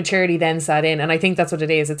was like the maturity then sat in, and I think that's what it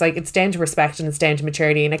is. It's like, it's down to respect, and it's down to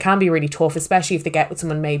maturity, and it can be really tough, especially if they get with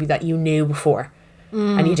someone maybe that you knew before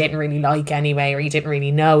and you didn't really like anyway, or you didn't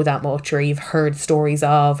really know that much, or you've heard stories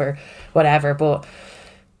of, or whatever. But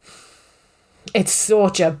it's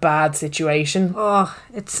such a bad situation. Oh,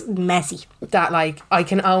 it's messy. That like I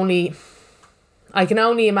can only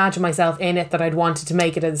imagine myself in it, that I'd wanted to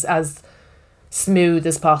make it as smooth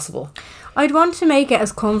as possible. I'd want to make it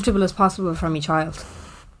as comfortable as possible for my child.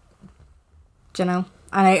 Do you know?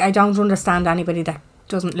 And I don't understand anybody that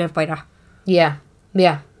doesn't live by that. Yeah.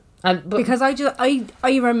 And because I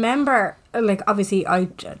remember, like, obviously I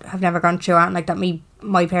have never gone through anything like that.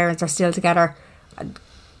 My parents are still together.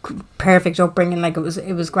 Perfect upbringing, like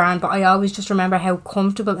it was grand, but I always just remember how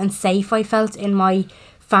comfortable and safe I felt in my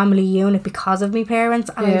family unit because of my parents,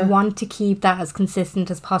 and I want to keep that as consistent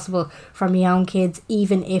as possible for my own kids,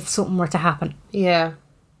 even if something were to happen. Do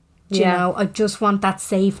you know, I just want that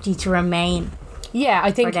safety to remain. Yeah,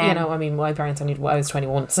 I think, you know, I mean, my parents only, I was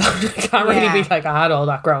 21, so I can't really be like I had all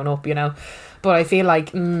that growing up, you know, but I feel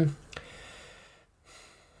like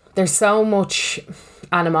there's so much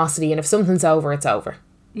animosity, and if something's over, it's over.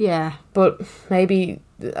 Yeah. But maybe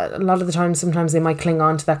a lot of the time, sometimes they might cling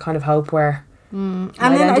on to that kind of hope where and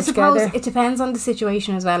then I suppose it depends on the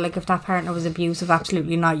situation as well. Like, if that partner was abusive,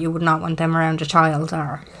 absolutely not, you would not want them around your child.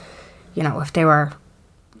 Or, you know, if they were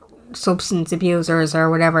substance abusers or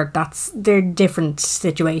whatever, they're different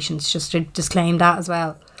situations, just to disclaim that as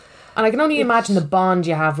well. And I can only imagine the bond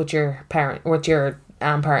you have with your parent, or with your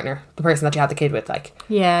partner, the person that you had the kid with, like,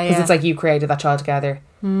 because it's like you created that child together.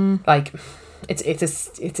 Like, it's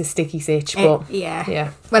a sticky sitch, but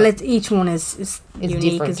well, each one is unique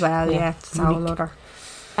different as well. It's a whole other.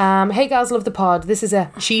 Hey guys, love the pod. This is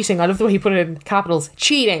a cheating, I love the way you put it in capitals,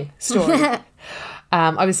 cheating story.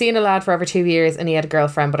 I was seeing a lad for over 2 years, and he had a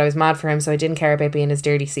girlfriend, but I was mad for him, so I didn't care about being his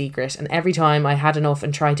dirty secret. And every time I had enough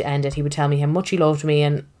and tried to end it, he would tell me how much he loved me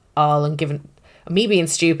and all, and given me being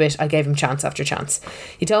stupid, I gave him chance after chance.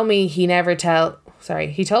 He told me he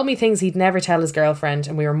told me things he'd never tell his girlfriend,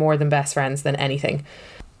 and we were more than best friends than anything.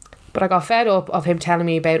 But I got fed up of him telling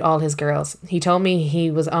me about all his girls. He told me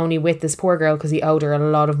he was only with this poor girl because he owed her a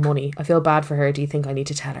lot of money. I feel bad for her. Do you think I need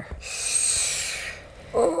to tell her?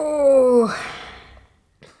 Oh,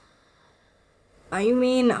 I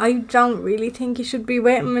mean, I don't really think you should be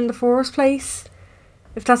with him in the first place,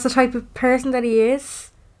 if that's the type of person that he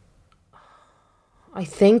is. I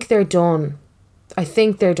think they're done.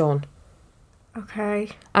 Okay.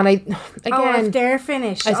 And again, if they're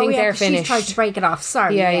finished. I think they're finished. She's tried to break it off.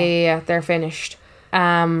 Sorry. Yeah, they're finished. He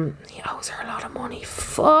owes her a lot of money.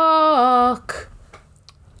 Fuck.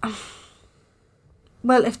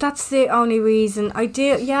 Well, if that's the only reason, I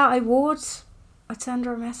would. I'd send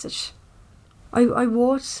her a message. I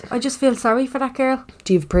would. I just feel sorry for that girl.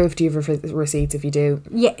 Do you have proof? Do you have receipts if you do?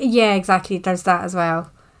 Yeah, exactly. There's that as well.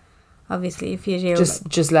 Obviously, if you do.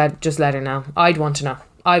 Just let her know. I'd want to know.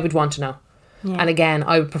 I would want to know. Yeah. And again,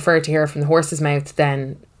 I would prefer to hear from the horse's mouth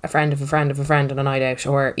than a friend of a friend of a friend on a night out,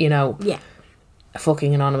 or, you know, a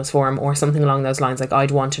fucking anonymous forum or something along those lines. Like,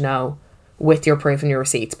 I'd want to know with your proof and your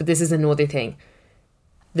receipts. But this is another thing.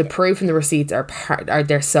 The proof and the receipts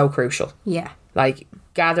they're so crucial. Yeah. Like,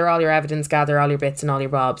 gather all your evidence, gather all your bits and all your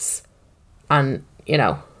bobs, and, you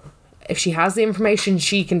know, if she has the information,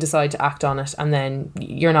 she can decide to act on it, and then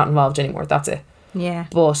you're not involved anymore. That's it. Yeah.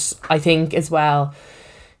 But I think as well,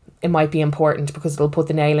 it might be important because it'll put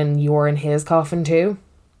the nail in his coffin too.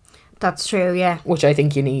 That's true, yeah. Which I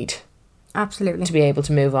think you need. Absolutely. To be able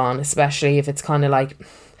to move on, especially if it's kind of like...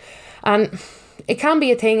 And it can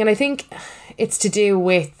be a thing, and I think it's to do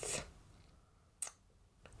with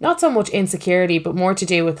not so much insecurity, but more to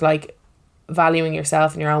do with like valuing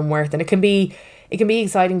yourself and your own worth. And it can be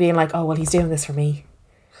exciting being like, oh well, he's doing this for me,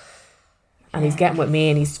 and he's getting with me,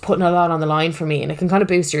 and he's putting a lot on the line for me, and it can kind of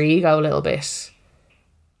boost your ego a little bit.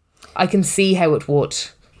 I can see how it would.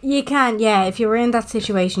 You can, yeah. If you were in that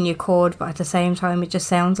situation, you could, but at the same time, it just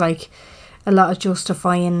sounds like a lot of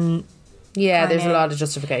justifying. Yeah, there's a lot of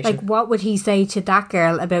justification. Like, what would he say to that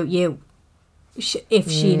girl about you if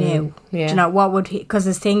she knew? Yeah. Do you know, what would he... Because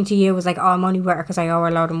his thing to you was like, oh, I'm only with her because I owe her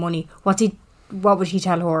a lot of money. What would he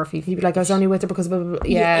tell her if he... He'd be like, I was only with her because of... Blah, blah, blah.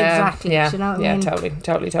 Yeah, exactly. Yeah, do you know what I mean?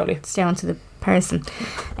 Totally. It's down to the person.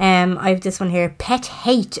 I have this one here. Pet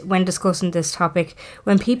hate when discussing this topic.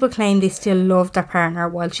 When people claim they still love their partner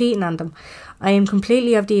while cheating on them. I am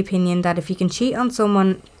completely of the opinion that if you can cheat on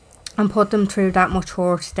someone and put them through that much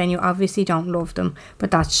hurt, then you obviously don't love them. But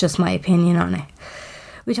that's just my opinion on it.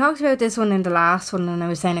 We talked about this one in the last one, and I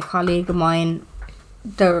was saying a colleague of mine,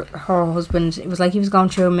 her husband, it was like he was going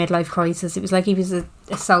through a midlife crisis. It was like he was a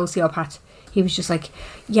sociopath. He was just like,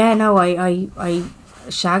 yeah, no, I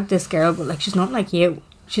shagged this girl, but like, she's not like you.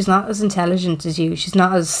 She's not as intelligent as you. She's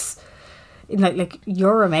not as like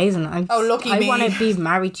you're amazing. Lucky me. I want to be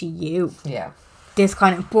married to you. Yeah. This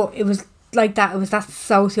kind of, but it was like that. It was that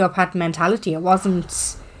sociopath mentality. It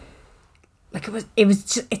wasn't like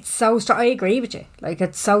it's so I agree with you. Like,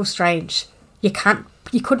 it's so strange. You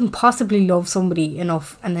couldn't possibly love somebody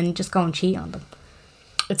enough and then just go and cheat on them.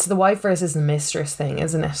 It's the wife versus the mistress thing,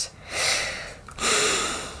 isn't it?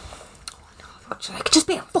 Like, just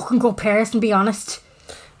be a fucking good person, be honest.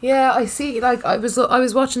 Yeah, I see. Like, I was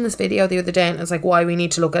watching this video the other day, and it was like, why we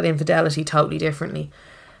need to look at infidelity totally differently.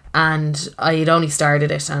 And I had only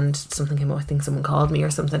started it, and something came up. I think someone called me or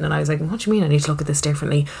something, and I was like, what do you mean I need to look at this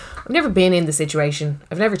differently? I've never been in the situation.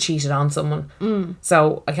 I've never cheated on someone.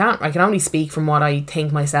 So I can only speak from what I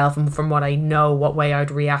think myself and from what I know, what way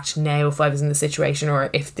I'd react now if I was in the situation, or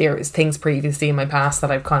if there was things previously in my past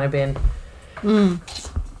that I've kind of been.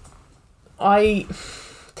 I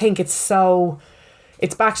think it's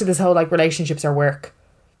back to this whole like relationships are work.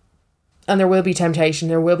 And there will be temptation,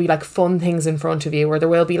 there will be like fun things in front of you, or there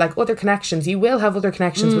will be like other connections. You will have other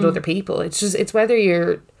connections with other people. It's whether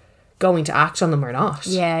you're going to act on them or not.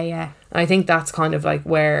 Yeah. And I think that's kind of like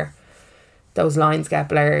where those lines get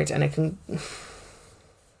blurred, and it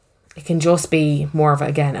can just be more of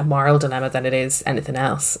a moral dilemma than it is anything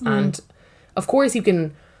else. And of course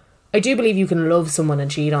I do believe you can love someone and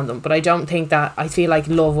cheat on them, but I feel like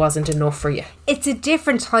love wasn't enough for you. It's a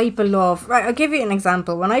different type of love. Right, I'll give you an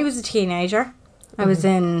example. When I was a teenager, I was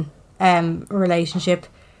in a relationship.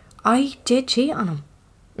 I did cheat on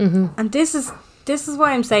him. And this is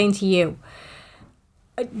why I'm saying to you,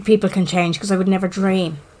 people can change, because I would never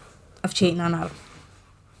dream of cheating on Al.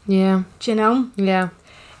 Yeah. Do you know? Yeah.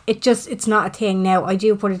 It's not a thing now. I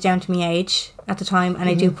do put it down to my age at the time, and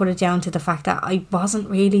I do put it down to the fact that I wasn't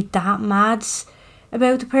really that mad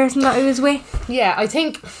about the person that I was with. Yeah, I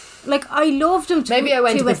think, like, I loved him. Maybe I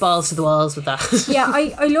went a bit balls to the walls with that. Yeah,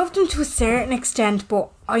 I loved him to a certain extent, but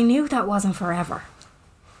I knew that wasn't forever.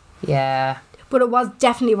 Yeah. But it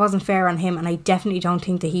definitely wasn't fair on him, and I definitely don't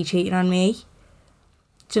think that he cheated on me.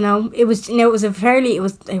 Do you know? It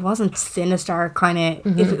wasn't sinister kind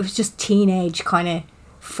of. It was just teenage kind of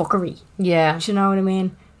fuckery. Yeah. Do you know what I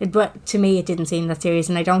mean? But to me, it didn't seem that serious,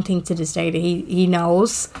 and I don't think to this day that he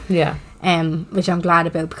knows. Yeah. Which I'm glad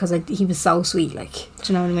about, because he was so sweet, like,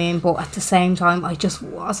 do you know what I mean? But at the same time, I just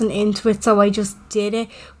wasn't into it, so I just did it.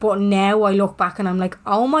 But now I look back and I'm like,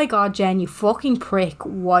 oh my God, Jen, you fucking prick.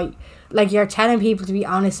 Why? Like, you're telling people to be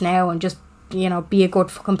honest now and just, you know, be a good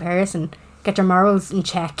fucking person. Get your morals in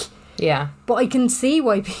check. Yeah. But I can see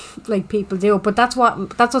why people do it. But that's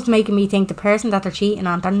what's making me think the person that they're cheating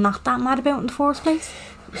on, they're not that mad about in the first place.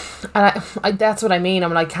 And I that's what I mean.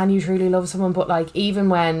 I'm like, can you truly love someone? But like, even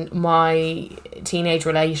when my teenage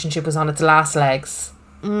relationship was on its last legs,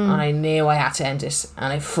 and I knew I had to end it,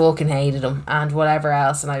 and I fucking hated him and whatever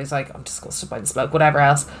else, and I was like, I'm disgusted by this bloke, whatever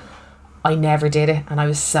else, I never did it, and I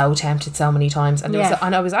was so tempted so many times, and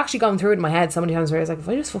and I was actually going through it in my head so many times where I was like, if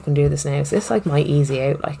I just fucking do this now, is this like my easy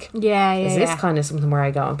out? Like, is this kind of something where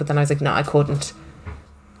I go? But then I was like, no, I couldn't.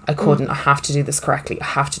 I have to do this correctly. I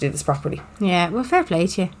have to do this properly. Yeah, well, fair play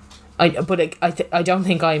to you. I don't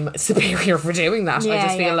think I'm superior for doing that. I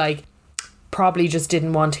just feel like probably just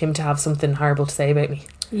didn't want him to have something horrible to say about me.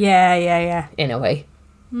 Yeah. In a way.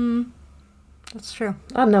 That's true.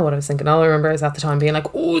 I don't know what I was thinking. All I remember is at the time being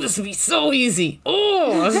like, oh, this would be so easy.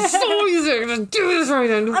 Oh, this is so easy. I'm going to do this right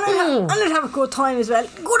now. And I'd have a good time as well.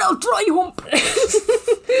 Good old dry hump.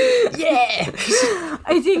 Yeah.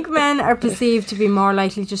 I think men are perceived to be more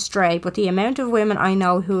likely to stray, but the amount of women I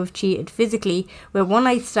know who have cheated physically with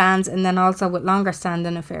one-night stands and then also with longer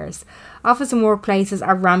standing affairs. Office and workplaces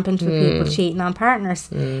are rampant with people cheating on partners.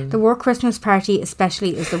 The work Christmas party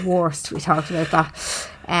especially is the worst. We talked about that.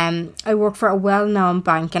 I work for a well-known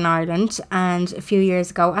bank in Ireland, and a few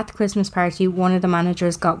years ago at the Christmas party, one of the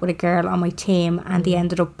managers got with a girl on my team and they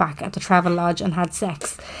ended up back at the travel lodge and had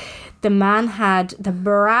sex. The man had the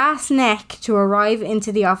brass neck to arrive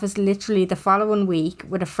into the office literally the following week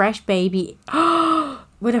with a fresh baby.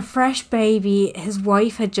 With a fresh baby his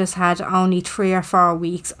wife had just had only 3 or 4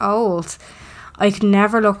 weeks old. I could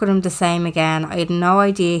never look at him the same again. I had no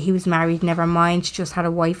idea he was married, never mind just had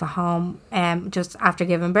a wife at home just after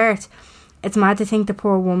giving birth. It's mad to think the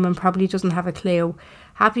poor woman probably doesn't have a clue.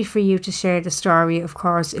 Happy for you to share the story, of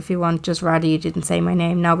course. If you want, just rather you didn't say my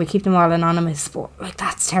name. No, we keep them all anonymous, but like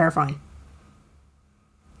that's terrifying.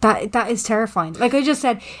 That is terrifying. Like I just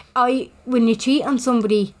said, when you cheat on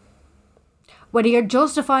somebody, whether you're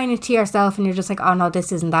justifying it to yourself and you're just like, oh no,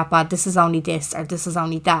 this isn't that bad, this is only this or this is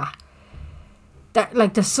only that.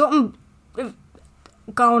 Like there's something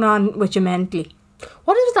going on with you mentally.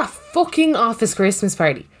 What is that fucking office Christmas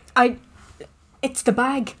party? It's the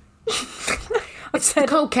bag. It's the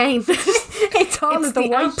cocaine. It's all it's of the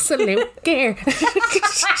white. Absolute gear.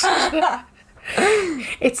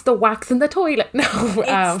 It's the wax in the toilet. No,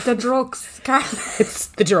 it's the drugs, Carl. It's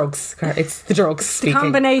the drugs. It's the drugs. The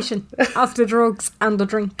combination of the drugs and the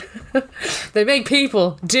drink. They make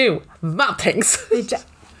people do mad things.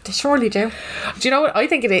 They surely do. Do you know what I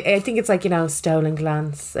think it is? I think it's like, you know, stolen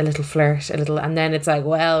glance, a little flirt, a little, and then it's like,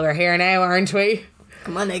 well, we're here now, aren't we?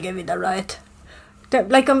 Come on, I give you the right.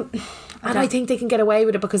 And I think they can get away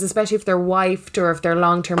with it because, especially if they're wifed or if they're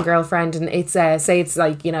long-term girlfriend, and it's say it's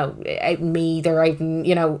like, you know, out in Meath or out in,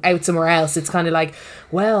 you know, out somewhere else, it's kind of like,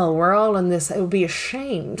 well, we're all in this, it would be a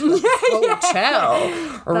shame to let the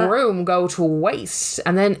hotel room go to waste.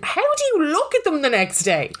 And then how do you look at them the next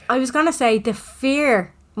day? I was going to say the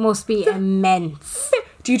fear must be immense.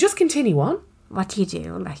 Do you just continue on? What do you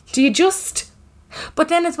do? Like, do you just... But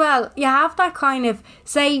then as well, you have that kind of,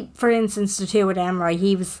 say, for instance, the two of them, right,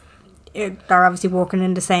 they're obviously working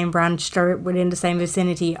in the same branch, they're within the same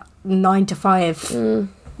vicinity, 9 to 5,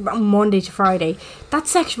 Monday to Friday. That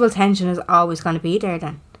sexual tension is always going to be there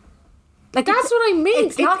then. Like that's what I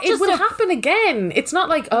mean. It will happen again. It's not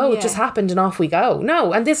like, it just happened and off we go.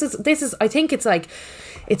 No, and this is I think it's like,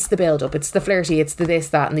 it's the build up, it's the flirty, it's the this,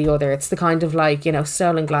 that and the other. It's the kind of like, you know,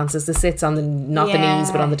 stolen glances, the sits on the, not the knees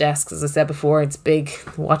but on the desks, as I said before. It's big.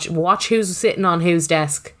 Watch who's sitting on whose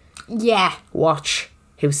desk. Yeah. Watch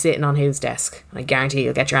who's sitting on whose desk. I guarantee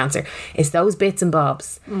you'll get your answer. It's those bits and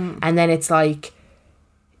bobs. And then it's like,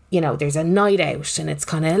 you know, there's a night out and it's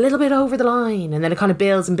kind of a little bit over the line, and then it kind of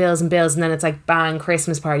builds and builds and builds, and then it's like bang,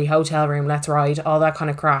 Christmas party, hotel room, let's ride, all that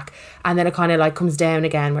kind of crack. And then it kind of like comes down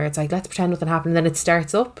again where it's like, let's pretend nothing happened, and then it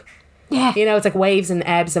starts up. Yeah. You know, it's like waves and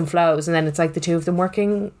ebbs and flows, and then it's like the two of them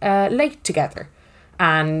working late together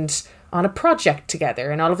and on a project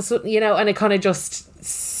together, and all of a sudden, you know, and it kind of just...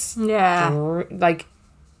 like...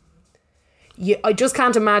 I just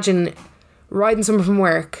can't imagine riding someone from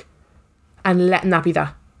work and letting that be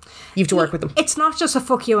that. You have to work with them. It's not just a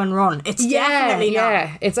fuck you and run. It's definitely not.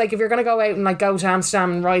 Yeah, it's like if you're going to go out and like go to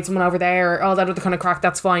Amsterdam and ride someone over there or all that other kind of crack,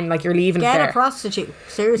 that's fine. Like you're leaving it there. Get a prostitute.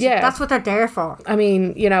 Seriously. Yeah. That's what they're there for. I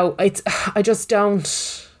mean, you know, I just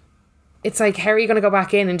don't... It's like, how are you going to go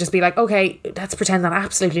back in and just be like, okay, let's pretend that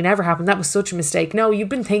absolutely never happened. That was such a mistake. No, you've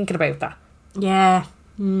been thinking about that. Yeah.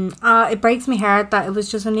 It breaks me heart that it was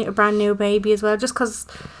just a brand new baby as well, just because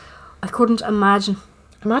I couldn't imagine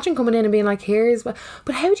coming in and being like, here's what...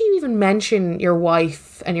 But how do you even mention your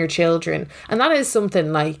wife and your children? And that is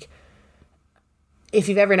something like, if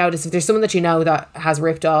you've ever noticed, if there's someone that you know that has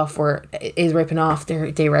ripped off or is ripping off,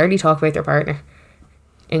 they rarely talk about their partner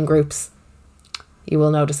in groups. You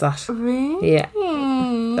will notice that. Really? Yeah.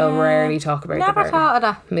 They'll rarely talk about their partner. Never thought of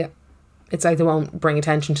that. Yeah. It's like they won't bring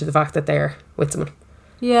attention to the fact that they're with someone.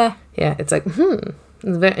 Yeah. Yeah, it's like, it's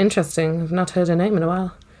a bit interesting. I've not heard a name in a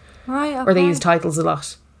while. Right, okay. Or they use titles a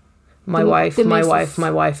lot. My wife,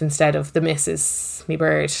 instead of the Mrs. Me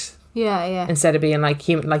Bird. Yeah, yeah. Instead of being like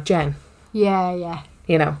human, like Jen. Yeah, yeah.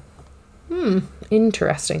 You know.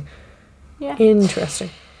 Interesting. Yeah.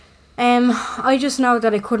 Interesting. I just know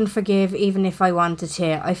that I couldn't forgive even if I wanted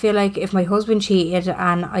to. I feel like if my husband cheated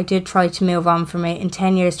and I did try to move on from it, in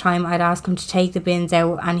 10 years' time I'd ask him to take the bins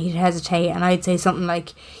out and he'd hesitate, and I'd say something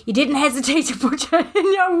like, you didn't hesitate to put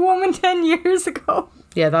in your woman 10 years ago.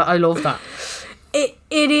 Yeah, I love that.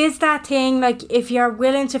 It is that thing, like, if you're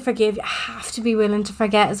willing to forgive, you have to be willing to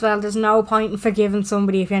forget as well. There's no point in forgiving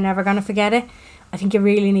somebody if you're never going to forget it. I think you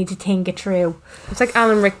really need to think it through. It's like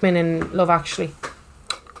Alan Rickman in Love Actually.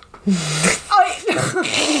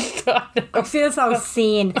 I feel so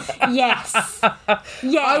seen. Yes.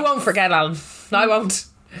 I won't forget, Alan. I won't.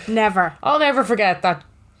 Never. I'll never forget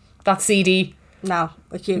that CD. No.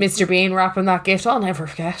 Mr. Bean wrapping that gift. I'll never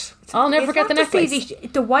forget. I'll never forget the necklace. CD.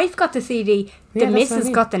 The wife got the CD. The missus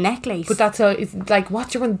got the necklace. But that's it's like,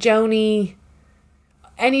 what's your one, Joni?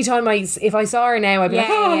 Anytime if I saw her now, I'd be like,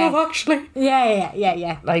 Love Actually.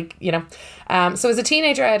 Yeah. Like, you know. So as a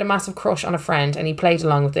teenager, I had a massive crush on a friend, and he played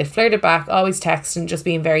along with it, flirted back, always texting, just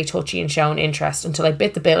being very touchy and showing interest, until I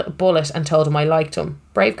bit the bullet and told him I liked him.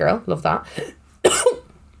 Brave girl, love that.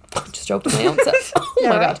 Just joked on my own self. Oh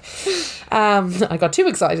my God. I got too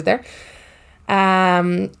excited there.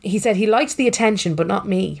 He said he liked the attention, but not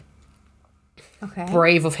me. Okay.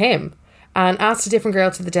 Brave of him. And asked a different girl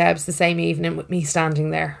to the Debs the same evening with me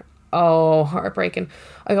standing there. Oh, heartbreaking.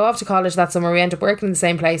 I go off to college that summer. We end up working in the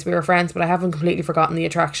same place. We were friends, but I haven't completely forgotten the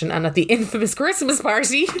attraction. And at the infamous Christmas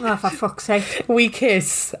party, oh, for fuck's sake, we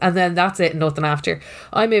kiss. And then that's it, nothing after.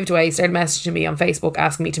 I moved away, he started messaging me on Facebook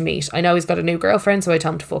asking me to meet. I know he's got a new girlfriend, so I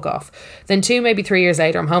tell him to fuck off. Then 2, maybe 3 years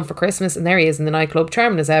later, I'm home for Christmas, and there he is in the nightclub,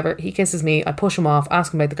 charming as ever. He kisses me. I push him off,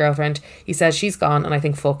 ask him about the girlfriend. He says she's gone, and I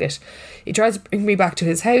think fuck it. He tries to bring me back to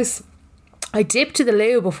his house. I dip to the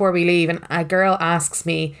loo before we leave, and a girl asks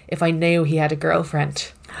me if I knew he had a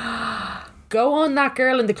girlfriend. Go on, that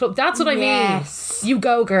girl in the club. That's what I mean. You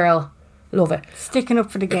go, girl. Love it. Sticking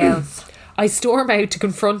up for the girls. I storm out to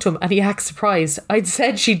confront him, and he acts surprised. I'd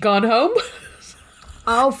said she'd gone home.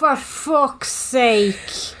 Oh, for fuck's sake.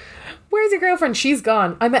 Where's your girlfriend? She's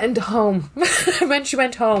gone. I meant home. I meant she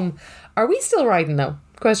went home. Are we still riding though?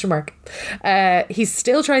 Question mark. He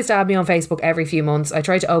still tries to add me on Facebook every few months. I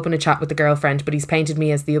try to open a chat with the girlfriend, but he's painted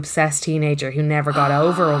me as the obsessed teenager who never got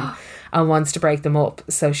over him and wants to break them up,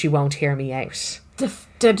 so she won't hear me out.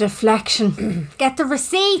 The deflection. Get the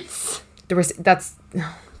receipts. That's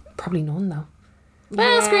probably none though.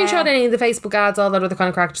 Well, screenshot any of the Facebook ads, all that other kind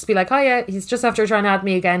of crack. Just be like, oh yeah, he's just after trying to add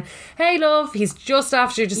me again. Hey love, he's just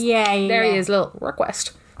after there he is, little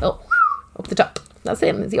request. Oh, up the top. That's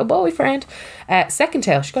him. It's your boyfriend. Second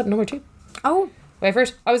tale. She got number 2. Oh. Wait for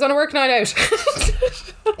it. I was on a work night out.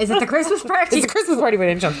 Is it the Christmas party? It's a Christmas party with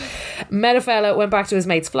Inchon. Met a fella, went back to his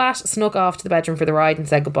mate's flat, snuck off to the bedroom for the ride and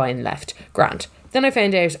said goodbye and left. Grand. Then I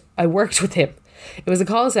found out I worked with him. It was a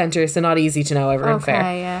call centre, so not easy to know ever unfair.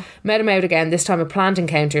 Yeah. Met him out again, this time a planned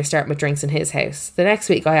encounter, starting with drinks in his house. The next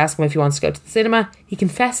week I ask him if he wants to go to the cinema. He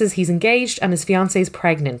confesses he's engaged and his fiance's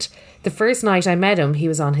pregnant. The first night I met him, he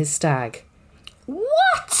was on his stag.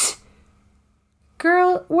 What?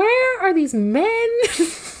 Girl, where are these men?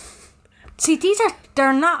 See,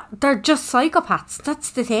 they're just psychopaths. That's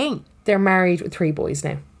the thing. They're married with 3 boys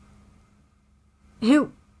now.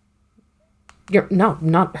 Who?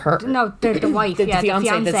 Not her. No, they're the wife. The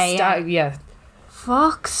fiance, the stag, yeah.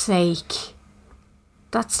 Fuck's sake.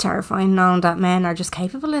 That's terrifying, knowing that men are just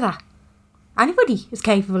capable of that. Anybody is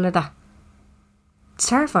capable of that. It's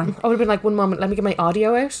terrifying. I would have been like, one moment, let me get my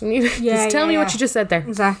audio out. And you just tell me what you just said there.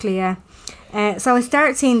 Exactly, yeah. So I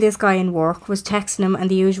started seeing this guy in work, was texting him and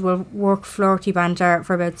the usual work flirty banter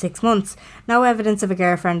for about 6 months. No evidence of a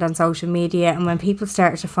girlfriend on social media, and when people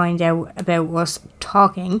started to find out about us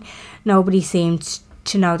talking, nobody seemed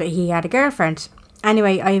to know that he had a girlfriend.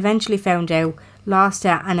 Anyway, I eventually found out, lost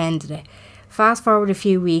it and ended it. Fast forward a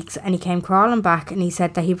few weeks and he came crawling back and he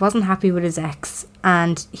said that he wasn't happy with his ex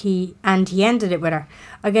and he ended it with her.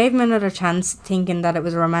 I gave him another chance thinking that it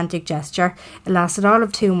was a romantic gesture. It lasted all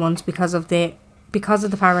of 2 months because of the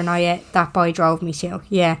paranoia that boy drove me to.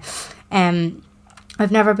 Yeah.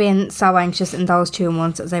 I've never been so anxious in those 2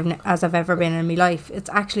 months as I've ever been in my life. It's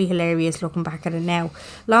actually hilarious looking back at it now.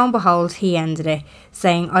 Lo and behold, he ended it,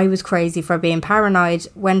 saying I was crazy for being paranoid,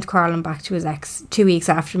 went crawling back to his ex 2 weeks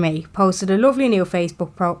after me, posted a lovely new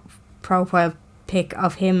Facebook profile pic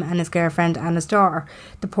of him and his girlfriend and his daughter,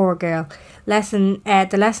 the poor girl.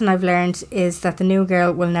 The lesson I've learned is that the new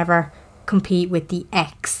girl will never compete with the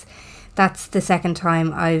ex. That's the second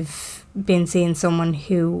time I've been seeing someone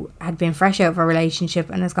who had been fresh out of a relationship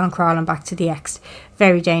and has gone crawling back to the ex.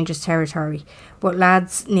 Very dangerous territory. But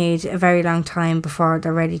lads need a very long time before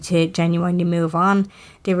they're ready to genuinely move on.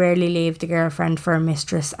 They rarely leave the girlfriend for a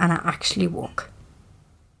mistress, and it actually work.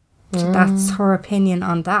 So that's her opinion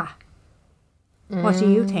on that. What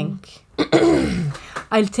do you think?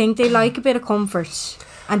 I think they like a bit of comfort,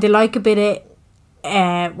 and they like a bit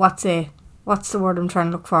of what's the word I'm trying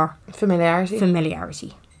to look for?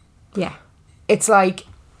 Familiarity. Yeah. It's like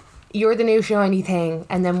you're the new shiny thing,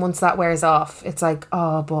 and then once that wears off, it's like,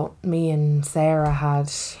 oh, but me and Sarah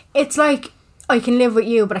had... It's like, I can live with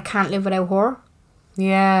you, but I can't live without her.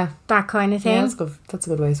 Yeah. That kind of thing. Yeah, that's good. That's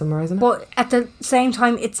a good way of summarising it. But at the same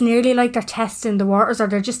time, it's nearly like they're testing the waters, or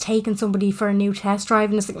they're just taking somebody for a new test drive,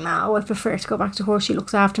 and it's like, no, I prefer to go back to her. She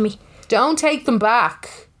looks after me. Don't take them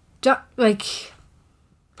back. Like,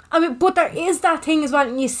 I mean, but there is that thing as well,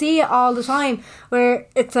 and you see it all the time, where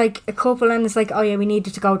it's like a couple and it's like, oh yeah, we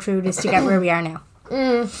needed to go through this to get where we are now.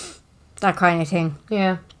 That kind of thing.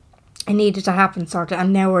 Yeah. It needed to happen, sort of,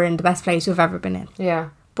 and now we're in the best place we've ever been in. Yeah.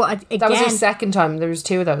 But again, that was your second time. There was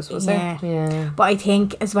 2 of those, was there? Yeah. But I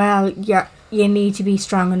think as well, you need to be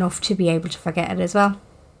strong enough to be able to forget it as well.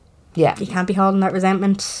 Yeah. You can't be holding that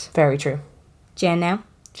resentment. Very true. Jenna.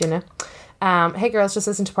 Hey girls, just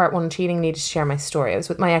listen to part 1 on cheating. Needed to share my story. I was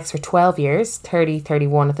with my ex for 12 years,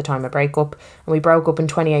 31 at the time of breakup, and we broke up in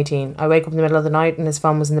 2018. I wake up in the middle of the night and his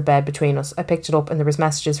phone was in the bed between us. I picked it up and there was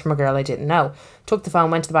messages from a girl I didn't know. Took the phone,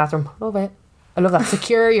 went to the bathroom. Love it. I love that.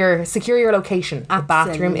 Secure your location. The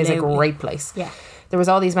bathroom is a great place. Yeah. There was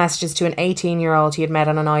all these messages to an 18-year-old he had met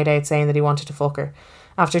on a night out saying that he wanted to fuck her.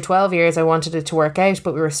 After 12 years, I wanted it to work out,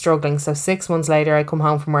 but we were struggling. So 6 months later, I come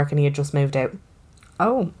home from work and he had just moved out.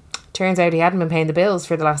 Oh. Turns out he hadn't been paying the bills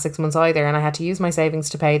for the last 6 months either, and I had to use my savings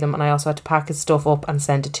to pay them, and I also had to pack his stuff up and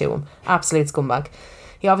send it to him. Absolute scumbag.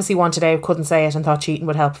 He obviously wanted out, couldn't say it, and thought cheating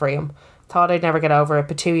would help free him. Thought I'd never get over it,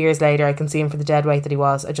 but 2 years later I can see him for the dead weight that he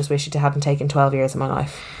was. I just wish it hadn't taken 12 years of my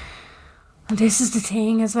life. And this is the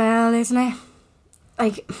thing as well, isn't it?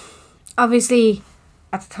 Like, obviously,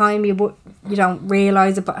 at the time you don't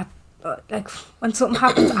realise it, but like when something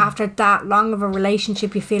happens after that long of a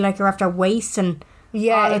relationship, you feel like you're after wasting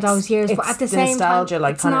all of those years. But at the same nostalgia, time,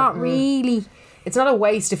 like, it's not really. It's not a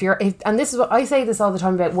waste and this is what I say this all the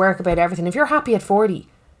time about work, about everything. If you're happy at 40,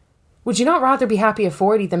 would you not rather be happy at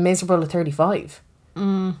 40 than miserable at 35?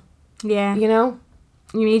 Yeah. You know?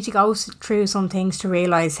 You need to go through some things to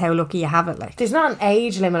realise how lucky you have it. Like, there's not an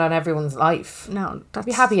age limit on everyone's life. No.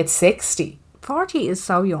 Be happy at 60. 40 is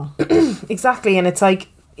so young. Exactly. And it's like,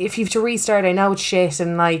 if you have to restart, I know it's shit,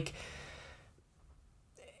 and like,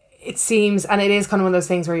 it seems, and it is kind of one of those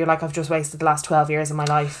things where you're like, I've just wasted the last 12 years of my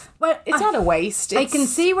life. Well, it's not a waste. I can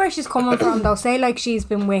see where she's coming from though. Say like she's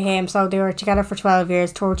been with him, so they were together for 12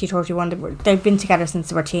 years, 30, 31, they've been together since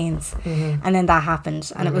they were teens. And then that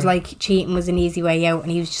happened, and it was like cheating was an easy way out,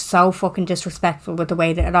 and he was just so fucking disrespectful with the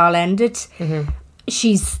way that it all ended.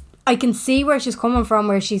 I can see where she's coming from,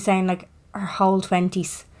 where she's saying like her whole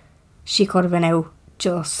 20s she could have been out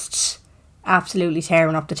just absolutely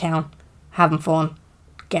tearing up the town, having fun,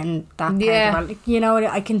 getting that part of it. You know,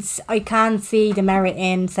 I can see the merit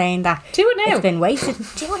in saying that. Do it now. It's been wasted.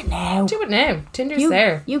 Do it now. Do it now. Tinder's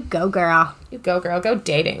there. You go, girl. You go, girl. Go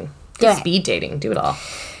dating. Go speed dating. Do it all.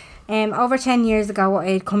 Over 10 years ago,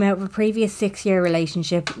 I had come out of a previous 6-year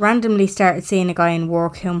relationship, randomly started seeing a guy in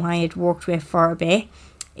work whom I had worked with for a bit.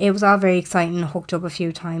 It was all very exciting, hooked up a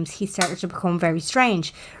few times. He started to become very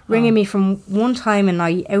strange, ringing me from one time a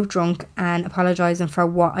night out drunk and apologising for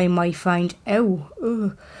what I might find out.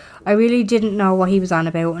 I really didn't know what he was on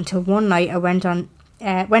about until one night I went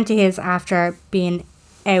to his after being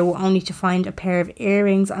out, only to find a pair of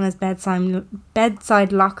earrings on his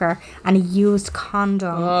bedside locker and a used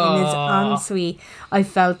condom in his ensuite. I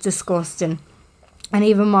felt disgusting. And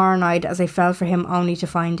even more annoyed as I fell for him, only to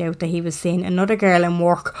find out that he was seeing another girl in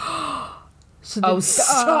work.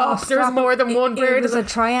 Stop. There's more than one bird. It was a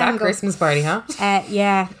triangle. That Christmas party, huh?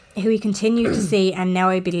 Yeah, who he continued to see and now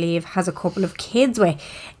I believe has a couple of kids with.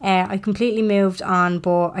 I completely moved on,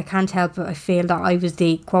 but I can't help it. I feel that I was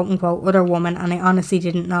the quote-unquote other woman, and I honestly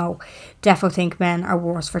didn't know. Defo think men are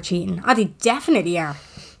worse for cheating. They definitely are.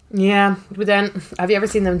 Yeah, but then, have you ever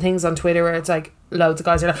seen them things on Twitter where it's like, loads of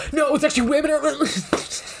guys are like, no, it's actually women.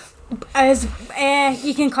 As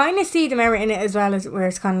you can kind of see the merit in it as well, as where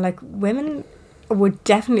it's kind of like women would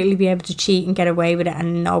definitely be able to cheat and get away with it,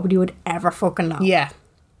 and nobody would ever fucking know. Yeah,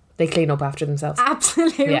 they clean up after themselves.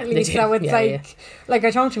 Absolutely. Yeah, they do. So it's like I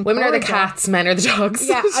don't encourage women are the cats, men are the dogs.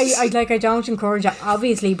 Yeah, I don't encourage it,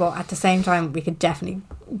 obviously, but at the same time, we could definitely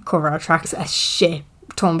cover our tracks as shit.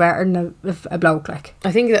 Ton better than a bloke. Like,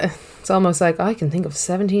 I think that it's almost like I can think of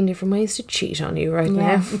 17 different ways to cheat on you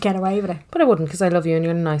now. Get away with it. But I wouldn't, because I love you and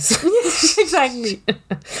you're nice. Exactly.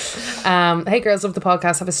 Hey girls, love the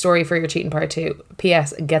podcast. Have a story for your cheating part 2.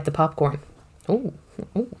 P.S. Get the popcorn. Oh.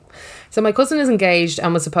 So my cousin is engaged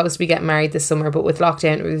and was supposed to be getting married this summer, but with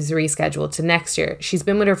lockdown it was rescheduled to next year. She's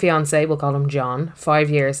been with her fiancé, we'll call him John, 5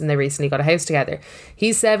 years, and they recently got a house together.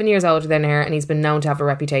 He's 7 years older than her and he's been known to have a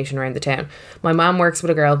reputation around the town. My mum works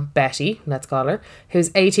with a girl, Betty, let's call her, whose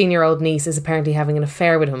 18-year-old niece is apparently having an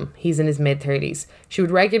affair with him. He's in his mid-30s. She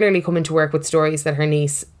would regularly come into work with stories that her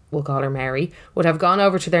niece, we'll call her Mary, would have gone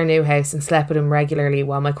over to their new house and slept with him regularly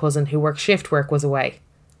while my cousin, who worked shift work, was away.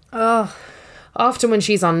 Oh. Often when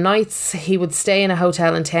she's on nights, he would stay in a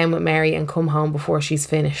hotel in town with Mary and come home before she's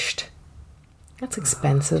finished. That's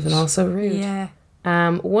expensive and also rude. Yeah.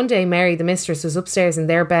 One day, Mary, the mistress, was upstairs in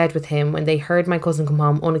their bed with him when they heard my cousin come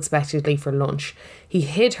home unexpectedly for lunch. He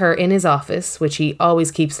hid her in his office, which he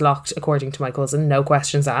always keeps locked, according to my cousin, no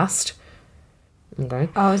questions asked. Okay.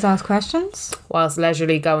 Always ask questions? Whilst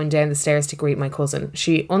leisurely going down the stairs to greet my cousin.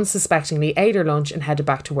 She unsuspectingly ate her lunch and headed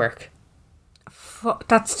back to work.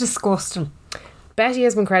 That's disgusting. Betty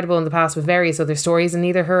has been credible in the past with various other stories, and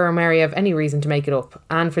neither her or Mary have any reason to make it up.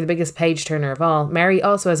 And for the biggest page turner of all, Mary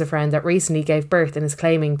also has a friend that recently gave birth and is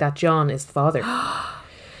claiming that John is the father.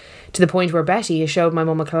 To the point where Betty has showed my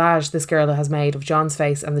mum a collage this girl has made of John's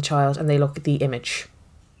face and the child, and they look at the image.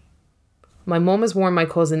 My mum has warned my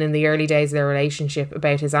cousin in the early days of their relationship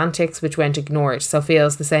about his antics, which went ignored, so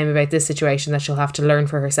feels the same about this situation, that she'll have to learn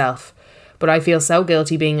for herself. But I feel so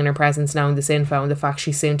guilty being in her presence, knowing this info and the fact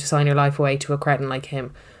she's soon to sign her life away to a cretin like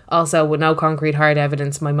him. Also, with no concrete hard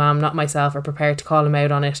evidence, my mum, not myself, are prepared to call him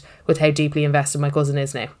out on it with how deeply invested my cousin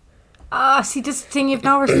is now. See, this thing, you've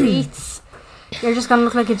no receipts. You're just going to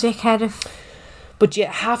look like a dickhead if... But you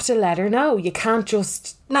have to let her know. You can't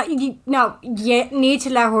just... No, you need to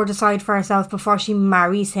let her decide for herself before she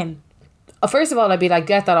marries him. First of all, I'd be like,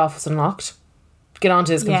 get that office unlocked. Get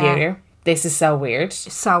onto his computer. Yeah. This is so weird.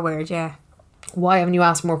 So weird, yeah. Why haven't you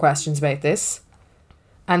asked more questions about this?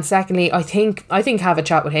 And secondly, I think have a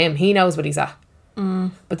chat with him. He knows what he's at.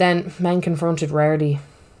 But then men confronted rarely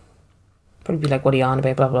probably be like, what are you on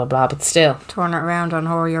about, blah blah blah, but still turn it around on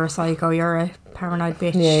her, you're a psycho, you're a paranoid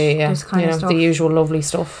bitch. Yeah. This kind of stuff. The usual lovely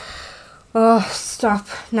stuff. Oh, stop.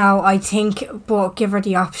 No, I think, but give her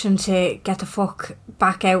the option to get the fuck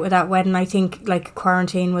back out of that wedding. I think like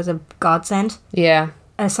quarantine was a godsend. Yeah.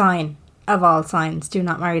 A sign of all signs. Do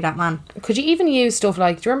not marry that man. Could you even use stuff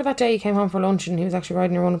like, do you remember that day you came home for lunch and he was actually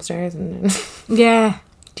riding your one upstairs and yeah.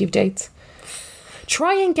 Do you have dates?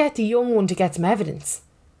 Try and get the young one to get some evidence.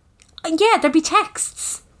 Yeah, there'd be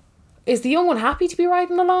texts. Is the young one happy to be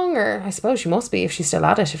riding along? Or I suppose she must be if she's still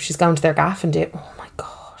at it, if she's going to their gaff and do. Oh my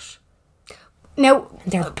gosh. Now,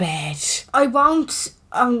 their bed. I'm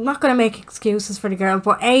not going to make excuses for the girl,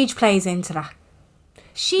 but age plays into that.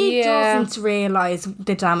 She doesn't realise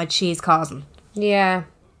the damage she's causing. Yeah.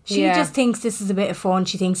 She just thinks this is a bit of fun.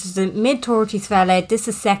 She thinks it's a mid-30s fella. This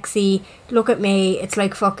is sexy. Look at me. It's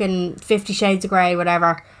like fucking 50 Shades of Grey,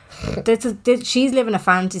 whatever. She's living a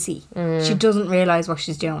fantasy. She doesn't realise what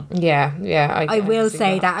she's doing. Yeah. I will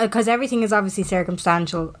say that because everything is obviously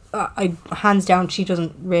circumstantial. Hands down, she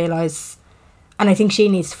doesn't realise. And I think she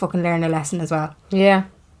needs to fucking learn a lesson as well. Yeah.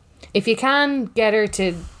 If you can get her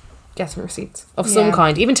to get some receipts of some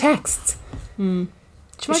kind, even texts.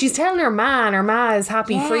 She's telling her ma is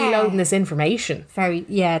happy freeloading this information.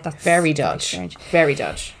 That's very dodge. Very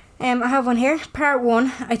dodge. I have one here. Part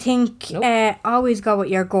 1. I think always go with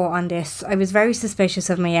your gut on this. I was very suspicious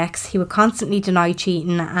of my ex. He would constantly deny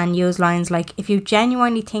cheating and use lines like, if you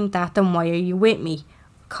genuinely think that, then why are you with me?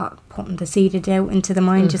 Putting the seed of doubt into the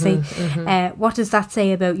mind, you see. What does that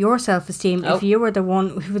say about your self-esteem if you were the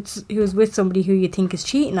one who was with somebody who you think is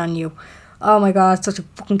cheating on you? Oh my god, such a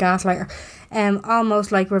fucking gaslighter.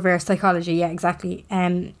 Almost like reverse psychology. Yeah, exactly.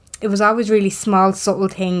 It was always really small, subtle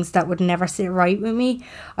things that would never sit right with me.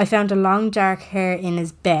 I found a long dark hair in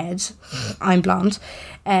his bed. I'm blonde.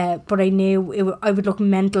 But I knew I would look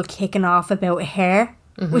mental kicking off about hair,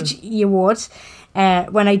 which you would.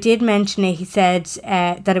 When I did mention it, he said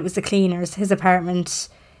that it was the cleaners, his apartment.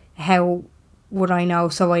 How would I know?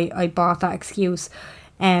 So I bought that excuse.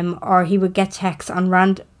 Or he would get texts on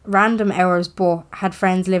random hours but had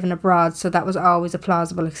friends living abroad, so that was always a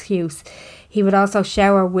plausible excuse. He would also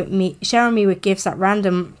shower me with gifts at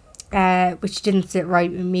random, which didn't sit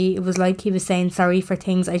right with me. It was like he was saying sorry for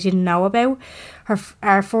things I didn't know about.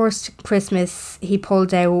 Our first Christmas, he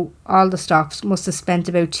pulled out all the stops, must have spent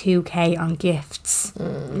about 2k on gifts.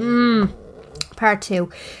 Part 2.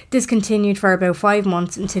 This continued for about 5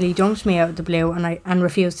 months until he dumped me out of the blue and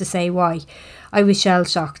refused to say why. I was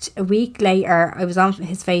shell-shocked. A week later, I was on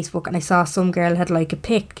his Facebook and I saw some girl had liked a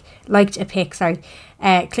pic,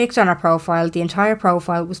 clicked on her profile. The entire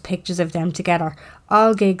profile was pictures of them together.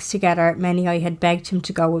 All gigs together, many I had begged him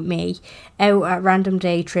to go with me. Out at random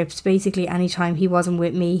day trips, basically any time he wasn't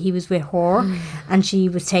with me, he was with her. And she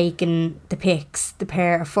was taking the pics, the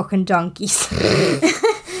pair of fucking donkeys.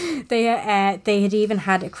 They had even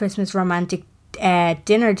had a Christmas romantic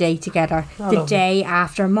dinner date together the day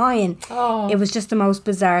after mine. It was just the most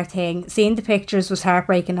bizarre thing. Seeing the pictures was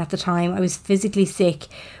heartbreaking at the time. I was physically sick,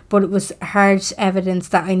 but it was hard evidence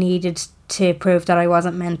that I needed to prove that I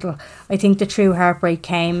wasn't mental. I think the true heartbreak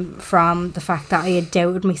came from the fact that I had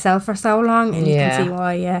doubted myself for so long, and you can see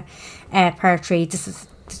why. Part 3, this is,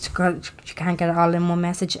 you can't get it all in one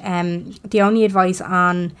message. The only advice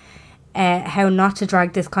on how not to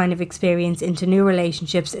drag this kind of experience into new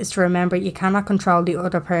relationships is to remember you cannot control the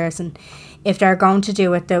other person. If they're going to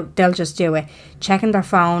do it, they'll just do it. Checking their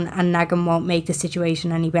phone and nagging won't make the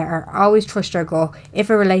situation any better. Always trust your gut. If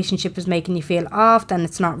a relationship is making you feel off, then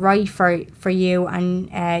it's not right for you, and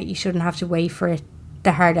you shouldn't have to wait for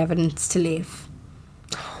the hard evidence to leave.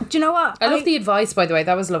 Do you know what? I love the advice, by the way.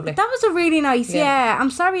 That was lovely. That was a really nice, I'm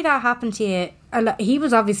sorry that happened to you. He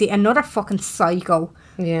was obviously another fucking psycho.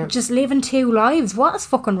 Yeah. Just living two lives. What is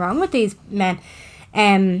fucking wrong with these men?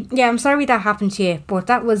 I'm sorry that happened to you, but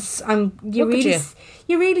that was you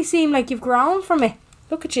really seem like you've grown from it.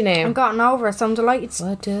 Look at you now. And gotten over it, so I'm delighted.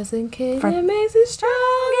 What doesn't kill you makes it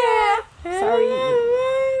stronger. Sorry.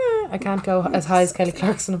 I can't go as high as Kelly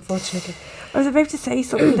Clarkson, unfortunately. I was about to say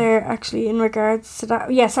something there, actually, in regards to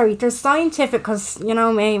that. Yeah, sorry, there's scientific, because, you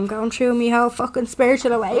know me, I'm going through me whole fucking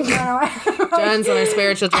spiritual awakening. Jan's on her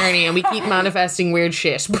spiritual journey and we keep manifesting weird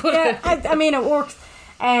shit. But yeah, I mean, it works.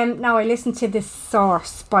 Now, I listened to this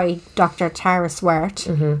source by Dr. Tara Swart,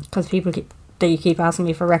 because you keep asking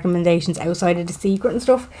me for recommendations outside of The Secret and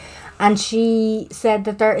stuff, and she said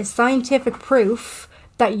that there is scientific proof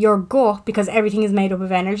that your gut, because everything is made up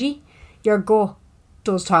of energy, your gut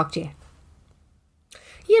does talk to you.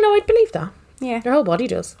 You know, I'd believe that. Yeah. Your whole body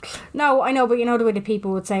does. No, I know, but you know the way that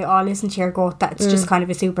people would say, oh, listen to your gut, that's just kind of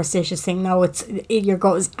a superstitious thing. No, your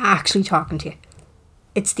gut is actually talking to you.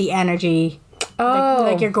 It's the energy. Oh.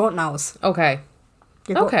 Like your gut knows. Okay.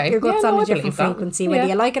 Your gut's on a different frequency. Whether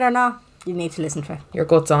you like it or not, you need to listen to it. Your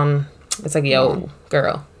gut's on, it's like, yo,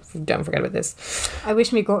 girl, don't forget about this. I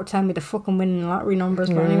wish my gut would tell me the fucking winning lottery numbers,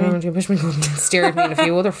 but anyway. I wish my gut steered me in a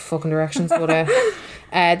few other fucking directions, but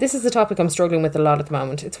this is the topic I'm struggling with a lot at the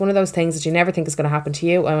moment. It's one of those things that you never think is going to happen to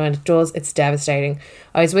you, and when it does, it's devastating.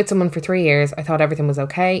 I was with someone for 3 years. I thought everything was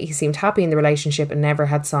okay. He seemed happy in the relationship and never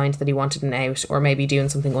had signed that he wanted an out, or maybe doing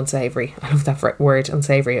something unsavoury. I love that word,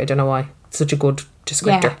 unsavoury. I don't know why. It's such a good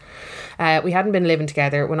descriptor. We hadn't been living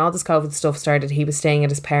together. When all this COVID stuff started, he was staying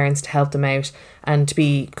at his parents to help them out and to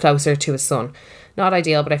be closer to his son. Not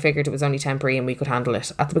ideal, but I figured it was only temporary and we could handle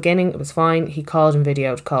it. At the beginning, it was fine. He called and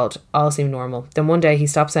videoed, all seemed normal. Then one day he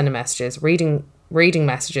stopped sending messages, reading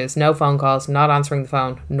messages, no phone calls, not answering the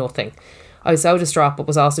phone, nothing. I was so distraught, but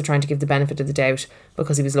was also trying to give the benefit of the doubt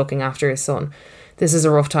because he was looking after his son. This is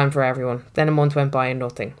a rough time for everyone. Then a month went by and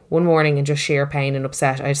nothing. One morning, in just sheer pain and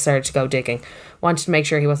upset, I started to go digging. Wanted to make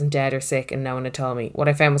sure he wasn't dead or sick, and no one had told me. What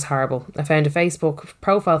I found was horrible. I found a Facebook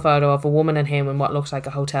profile photo of a woman and him in what looked like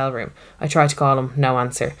a hotel room. I tried to call him, no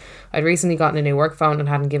answer. I'd recently gotten a new work phone and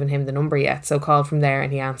hadn't given him the number yet, so called from there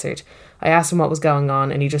and he answered. I asked him what was going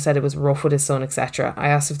on and he just said it was rough with his son, etc. I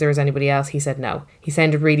asked if there was anybody else. He said no. He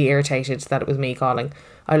sounded really irritated that it was me calling.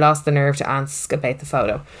 I lost the nerve to ask about the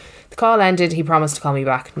photo. The call ended. He promised to call me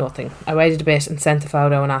back. Nothing. I waited a bit and sent the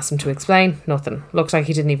photo and asked him to explain. Nothing. Looked like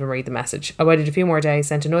he didn't even read the message. I waited a few more days,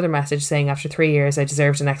 sent another message saying after 3 years I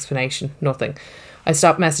deserved an explanation. Nothing. I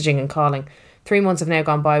stopped messaging and calling. 3 months have now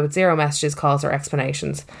gone by with zero messages, calls or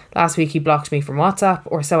explanations. Last week he blocked me from WhatsApp,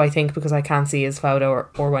 or so I think, because I can't see his photo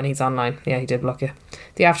or when he's online. Yeah, he did block you.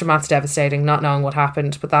 The aftermath's devastating, not knowing what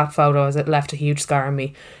happened, but that photo has left a huge scar on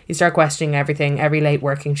me. You start questioning everything, every late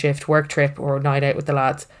working shift, work trip or night out with the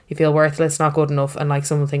lads. You feel worthless, not good enough, and like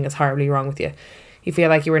something is horribly wrong with you. You feel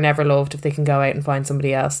like you were never loved if they can go out and find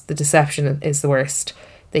somebody else. The deception is the worst.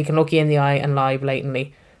 They can look you in the eye and lie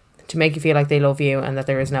blatantly to make you feel like they love you and that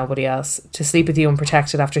there is nobody else. To sleep with you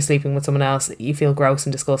unprotected after sleeping with someone else, you feel gross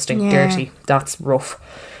and disgusting, dirty. That's rough.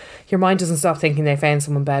 Your mind doesn't stop thinking they found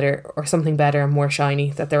someone better or something better and more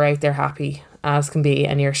shiny, that they're out there happy as can be,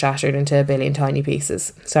 and you're shattered into a billion tiny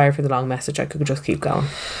pieces. Sorry for the long message. I could just keep going.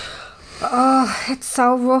 Oh, it's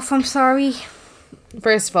so rough. I'm sorry.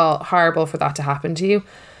 First of all, horrible for that to happen to you.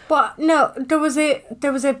 But no, there was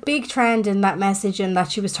a big trend in that message, and that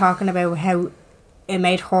she was talking about how it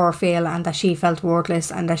made her feel and that she felt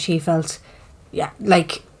worthless and that she felt yeah,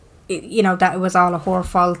 like, you know, that it was all her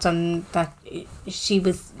fault, and that she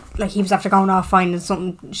was, like, he was after going off finding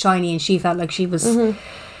something shiny, and she felt like she was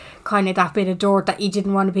kind of that bit of dirt that he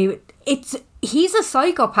didn't want to be with. He's a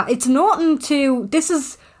psychopath. It's nothing to, this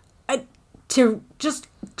is to just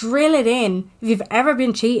drill it in. If you've ever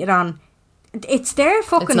been cheated on, it's their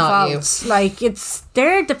fucking fault. Like,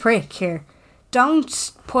 they're the prick here.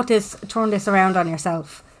 Don't turn this around on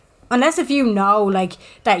yourself. Unless if you know, like,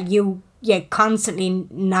 that you constantly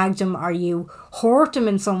nagged him, or you hurt him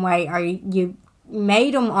in some way, or you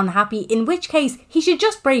made him unhappy, in which case he should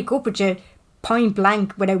just break up with you point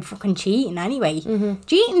blank without fucking cheating anyway.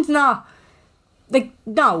 Cheating's not, like,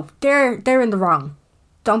 no, they're in the wrong.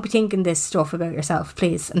 Don't be thinking this stuff about yourself,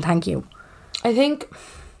 please, and thank you. I think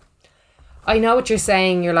I know what you're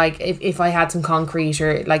saying. You're like, if I had some concrete,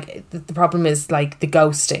 or like, the problem is like the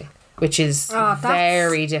ghosting, which is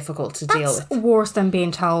very difficult to deal with. That's worse than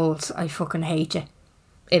being told I fucking hate you.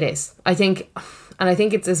 It is. I think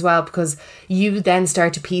it's as well because you then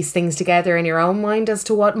start to piece things together in your own mind as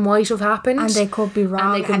to what might have happened. And they could be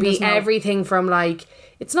wrong. And they could be everything from like,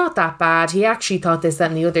 it's not that bad, he actually thought this,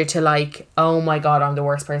 that and the other, to like, oh my God, I'm the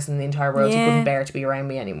worst person in the entire world, he couldn't bear to be around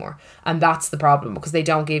me anymore. And that's the problem, because they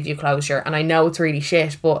don't give you closure. And I know it's really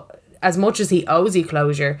shit, but as much as he owes you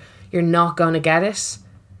closure, you're not going to get it.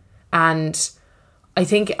 And I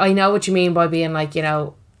think I know what you mean by being like, you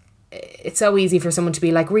know, it's so easy for someone to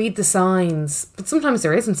be like, read the signs, but sometimes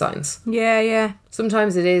there isn't signs. Yeah.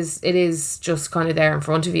 Sometimes it is just kind of there in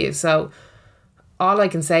front of you. So all I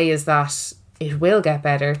can say is that it will get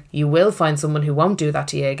better. You will find someone who won't do that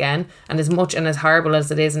to you again. And as much and as horrible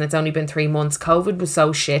as it is, and it's only been 3 months, COVID was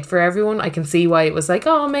so shit for everyone. I can see why it was like,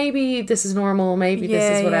 oh, maybe this is normal, maybe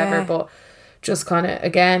this is whatever. Yeah. But just kind of,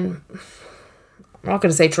 again, I'm not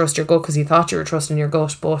going to say trust your gut, because you thought you were trusting your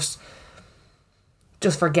gut, but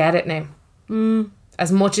just forget it now.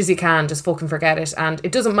 As much as you can, just fucking forget it. And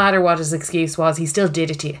it doesn't matter what his excuse was, he still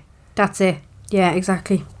did it to you. That's it. Yeah,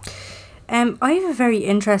 exactly. I have a very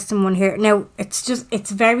interesting one here. Now,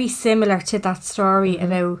 it's very similar to that story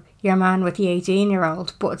about your man with the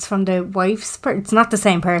 18-year-old, but it's from the wife's... It's not the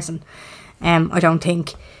same person, I don't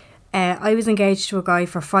think. I was engaged to a guy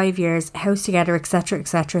for 5 years, house together, etc.,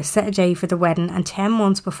 etc., set a day for the wedding, and 10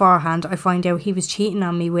 months beforehand, I find out he was cheating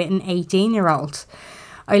on me with an 18-year-old.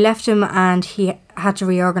 I left him, and he had to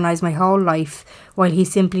reorganise my whole life, while he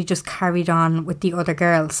simply just carried on with the other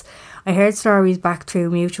girls. I heard stories back through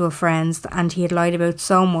mutual friends, and he had lied about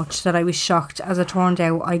so much that I was shocked. As it turned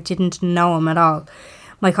out, I didn't know him at all.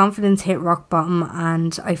 My confidence hit rock bottom,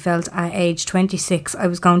 and I felt at age 26 I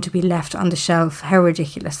was going to be left on the shelf. How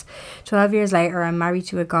ridiculous. 12 years later, I'm married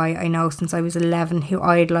to a guy I know since I was 11 who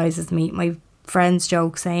idolises me. My friends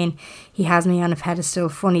joke saying he has me on a pedestal.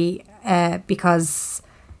 Funny, because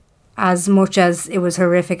as much as it was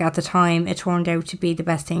horrific at the time, it turned out to be the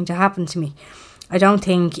best thing to happen to me. I don't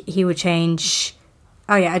think he would change.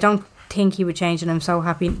 I don't think he would change, and I'm so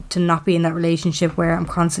happy to not be in that relationship where I'm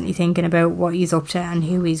constantly thinking about what he's up to and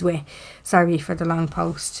who he's with. Sorry for the long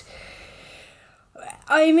post.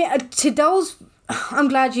 I mean, to those, I'm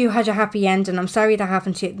glad you had a happy ending. I'm sorry that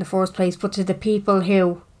happened to you in the first place, but to the people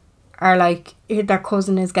who are like, their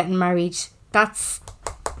cousin is getting married, that's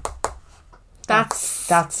the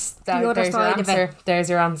other side of it. There's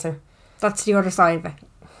your answer. That's the other side of it.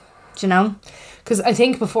 Do you know? Because I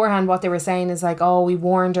think beforehand what they were saying is like, oh, we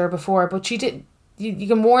warned her before, but she did. You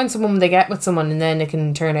can warn someone when they get with someone, and then it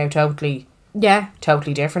can turn out totally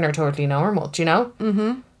different or totally normal. Do you know?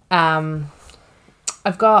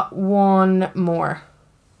 I've got one more.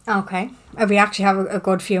 Okay, we actually have a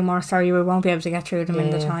good few more. Sorry, we won't be able to get through them in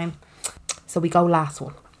the time. So we go last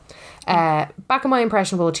one. Back in my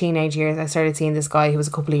impressionable teenage years, I started seeing this guy who was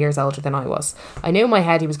a couple of years older than I was. I knew in my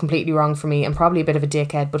head he was completely wrong for me and probably a bit of a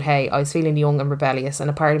dickhead, but hey, I was feeling young and rebellious, and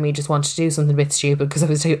a part of me just wanted to do something a bit stupid because I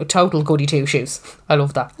was a total goody two shoes. I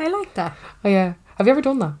love that. I like that. Oh yeah. Have you ever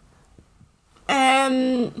done that?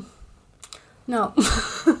 No.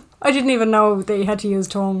 I didn't even know that you had to use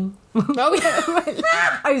tongue. Oh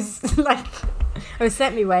yeah. I was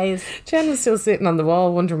set me ways. Jen was still sitting on the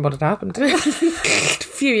wall wondering what had happened. A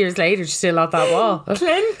few years later, she's still at that wall.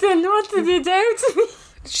 Clinton, what did you do to me?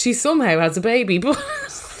 She somehow has a baby, but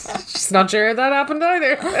she's not sure that happened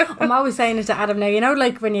either. I'm always saying it to Adam now. You know,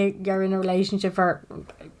 like when you're in a relationship for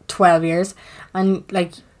 12 years and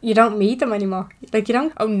like you don't meet them anymore. Like you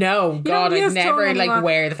don't. Oh no, God! I'd never like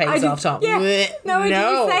wear the face off top. Yeah. No, I'd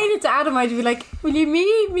be saying it to Adam. I'd be like, "Will you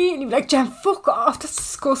meet me?" And he'd be like, "Jen, fuck off. That's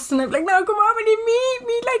disgusting." I'd be like, "No, come on, will you meet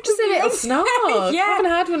me?" Like just a little snog. Yeah, I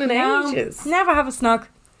haven't had one in ages. Never have a snog.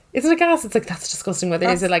 Isn't it gas? It's like, that's disgusting. Whether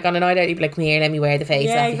is it like on a night out, you'd be like, come here, let me wear the face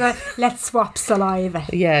Yeah, off you. exactly. Let's swap saliva.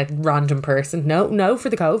 Yeah, random person. No for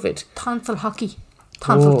the COVID. Tonsil hockey.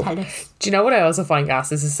 Tonsil Whoa. tennis. Do you know what I also find gas?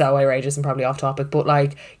 This is so outrageous and probably off topic, but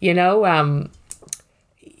like, you know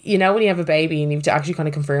when you have a baby and you have to actually kind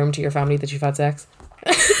of confirm to your family that you've had sex?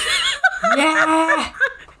 Yeah.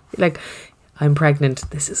 Like, I'm pregnant.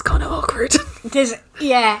 This is kind of awkward.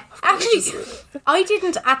 Yeah. Actually, I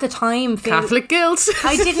didn't at the time feel... Catholic guilt.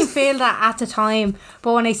 I didn't feel that at the time,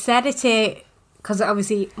 but when I said it to... Because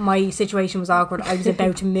obviously my situation was awkward. I was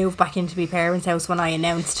about to move back into my parents' house when I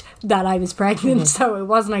announced that I was pregnant, so it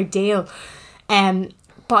wasn't ideal.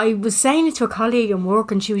 But I was saying it to a colleague in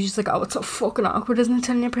work, and she was just like, oh, it's so fucking awkward, isn't it,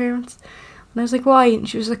 telling your parents? And I was like, why? And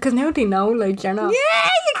she was like, because now they know, like, you're not. Yeah,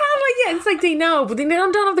 you can't, like, yeah, it's like they know, but they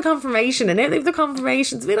don't have the confirmation, and now they have the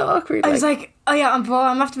confirmation. It's a bit awkward. I was like, oh yeah,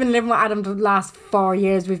 I'm after been living with Adam the last 4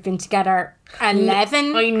 years. We've been together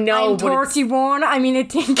 11. I know, I'm but 31. I mean, I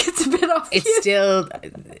think it's a bit obvious. it's still,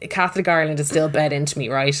 Catholic Ireland is still bed into me,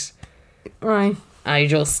 right? Right. I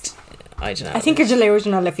don't know. I think you're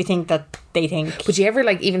delusional if you think that they think. But you ever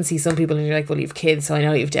like even see some people and you're like, well, you've kids, so I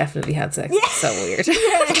know you've definitely had sex. It's so weird.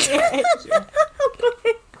 Yeah.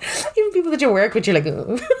 Even people that you work with, you're like,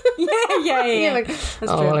 oh. Yeah. You're like, That's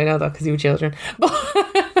oh, true. well, I know that because you have children.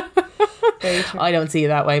 Very true. I don't see it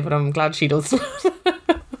that way, but I'm glad she does.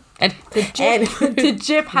 And The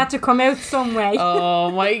jip had to come out some way.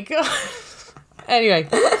 oh my god.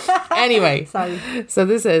 Anyway, Sorry. so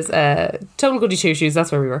this is total goody two shoes.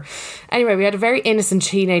 That's where we were. Anyway, we had a very innocent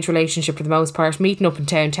teenage relationship for the most part, meeting up in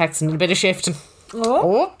town, texting, and a bit of shifting.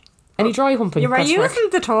 Oh. Any dry humping? You were Question mark. using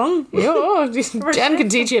the tongue. Yeah, Jen can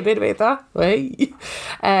teach you a bit about that. Way.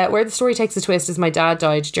 Where the story takes a twist is my dad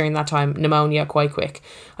died during that time, pneumonia, quite quick.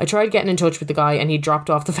 I tried getting in touch with the guy and he dropped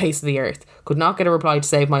off the face of the earth. Could not get a reply to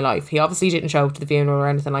save my life. He obviously didn't show up to the funeral or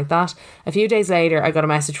anything like that. A few days later, I got a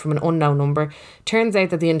message from an unknown number. Turns out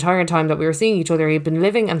that the entire time that we were seeing each other, he had been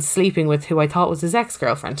living and sleeping with who I thought was his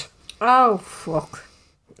ex-girlfriend. Oh, fuck.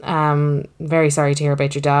 Very sorry to hear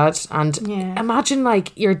about your dad. And imagine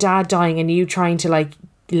like your dad dying and you trying to like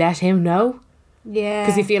let him know. Yeah.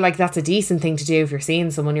 Because you feel like that's a decent thing to do if you're seeing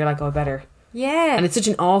someone. You're like, oh, I better. Yeah. And it's such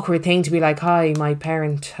an awkward thing to be like, hi, my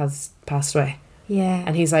parent has passed away. Yeah.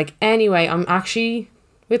 And he's like, anyway, I'm actually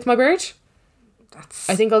with my bird.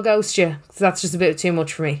 I think I'll ghost you. 'Cause that's just a bit too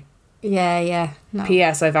much for me. Yeah. No.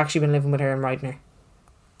 P.S. I've actually been living with her and riding her.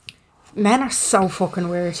 Men are so fucking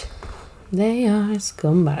weird. They are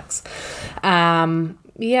scumbags.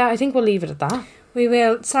 Yeah, I think we'll leave it at that. We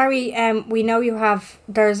will. Sorry, we know you have...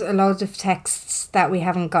 There's a load of texts that we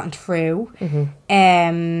haven't gotten through.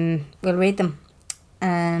 Mm-hmm. We'll read them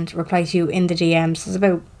and reply to you in the DMs.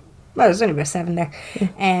 There's only about 7 there.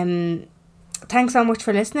 Thanks so much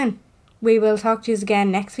for listening. We will talk to you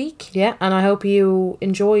again next week. Yeah, and I hope you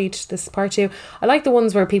enjoyed this part 2. I like the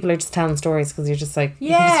ones where people are just telling stories because you're just like...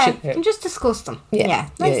 Yeah, you you can just discuss them. Yeah.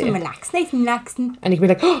 Nice and relaxed. Nice and relaxing. And you can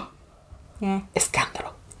be like, oh, Yeah.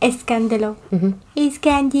 escándalo. Escándalo.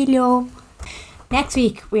 Escándalo. Next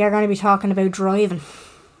week, we are going to be talking about driving.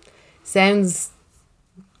 Sounds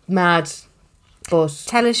mad, but...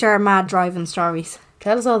 Tell us your mad driving stories.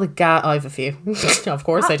 Tell us all the I have a few. Of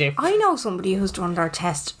course I do. I know somebody who's done their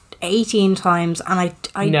test 18 times and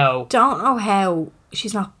I No. don't know how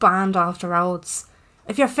she's not banned off the roads.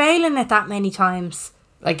 If you're failing it that many times...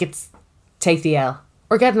 Like, it's take the L.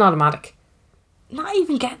 Or get an automatic. Not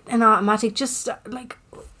even get an automatic, just like...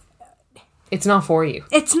 It's not for you.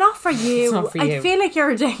 It's not for you. It's not for you. I feel like you're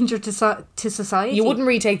a danger to society. You wouldn't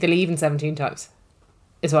retake the leaving 17 times,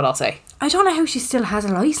 is what I'll say. I don't know how she still has a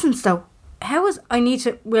licence though.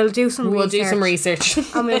 We'll do some research.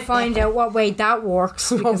 And we'll find out what way that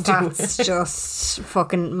works, because that's just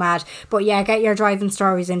fucking mad. But yeah, get your driving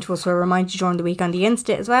stories into us. We'll remind you during the week on the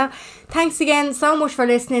Insta as well. Thanks again so much for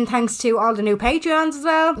listening. Thanks to all the new Patreons as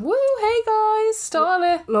well. Woo, hey guys, stall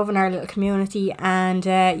it. Loving our little community. And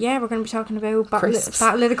yeah, we're going to be talking about Crisps.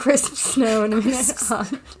 Battle of the Crisps now in a minute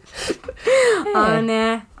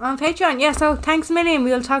on Patreon. Yeah, so thanks a million.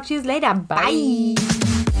 We'll talk to you later. Bye.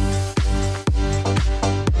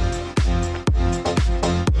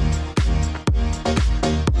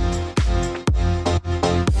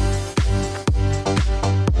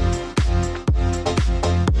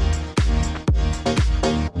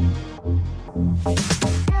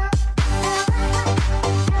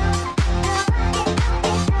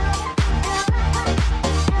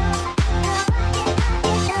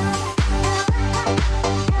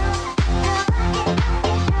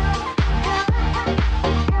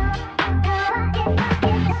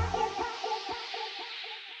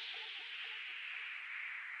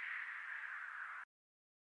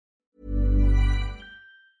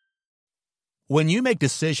 When you make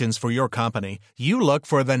decisions for your company, you look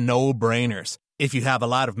for the no-brainers. If you have a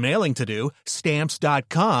lot of mailing to do,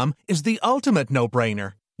 Stamps.com is the ultimate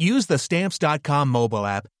no-brainer. Use the Stamps.com mobile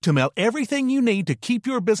app to mail everything you need to keep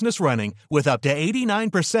your business running with up to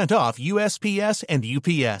 89% off USPS and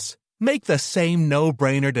UPS. Make the same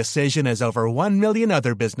no-brainer decision as over 1 million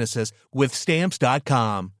other businesses with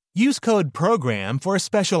Stamps.com. Use code PROGRAM for a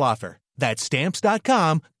special offer. That's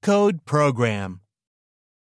Stamps.com, code PROGRAM.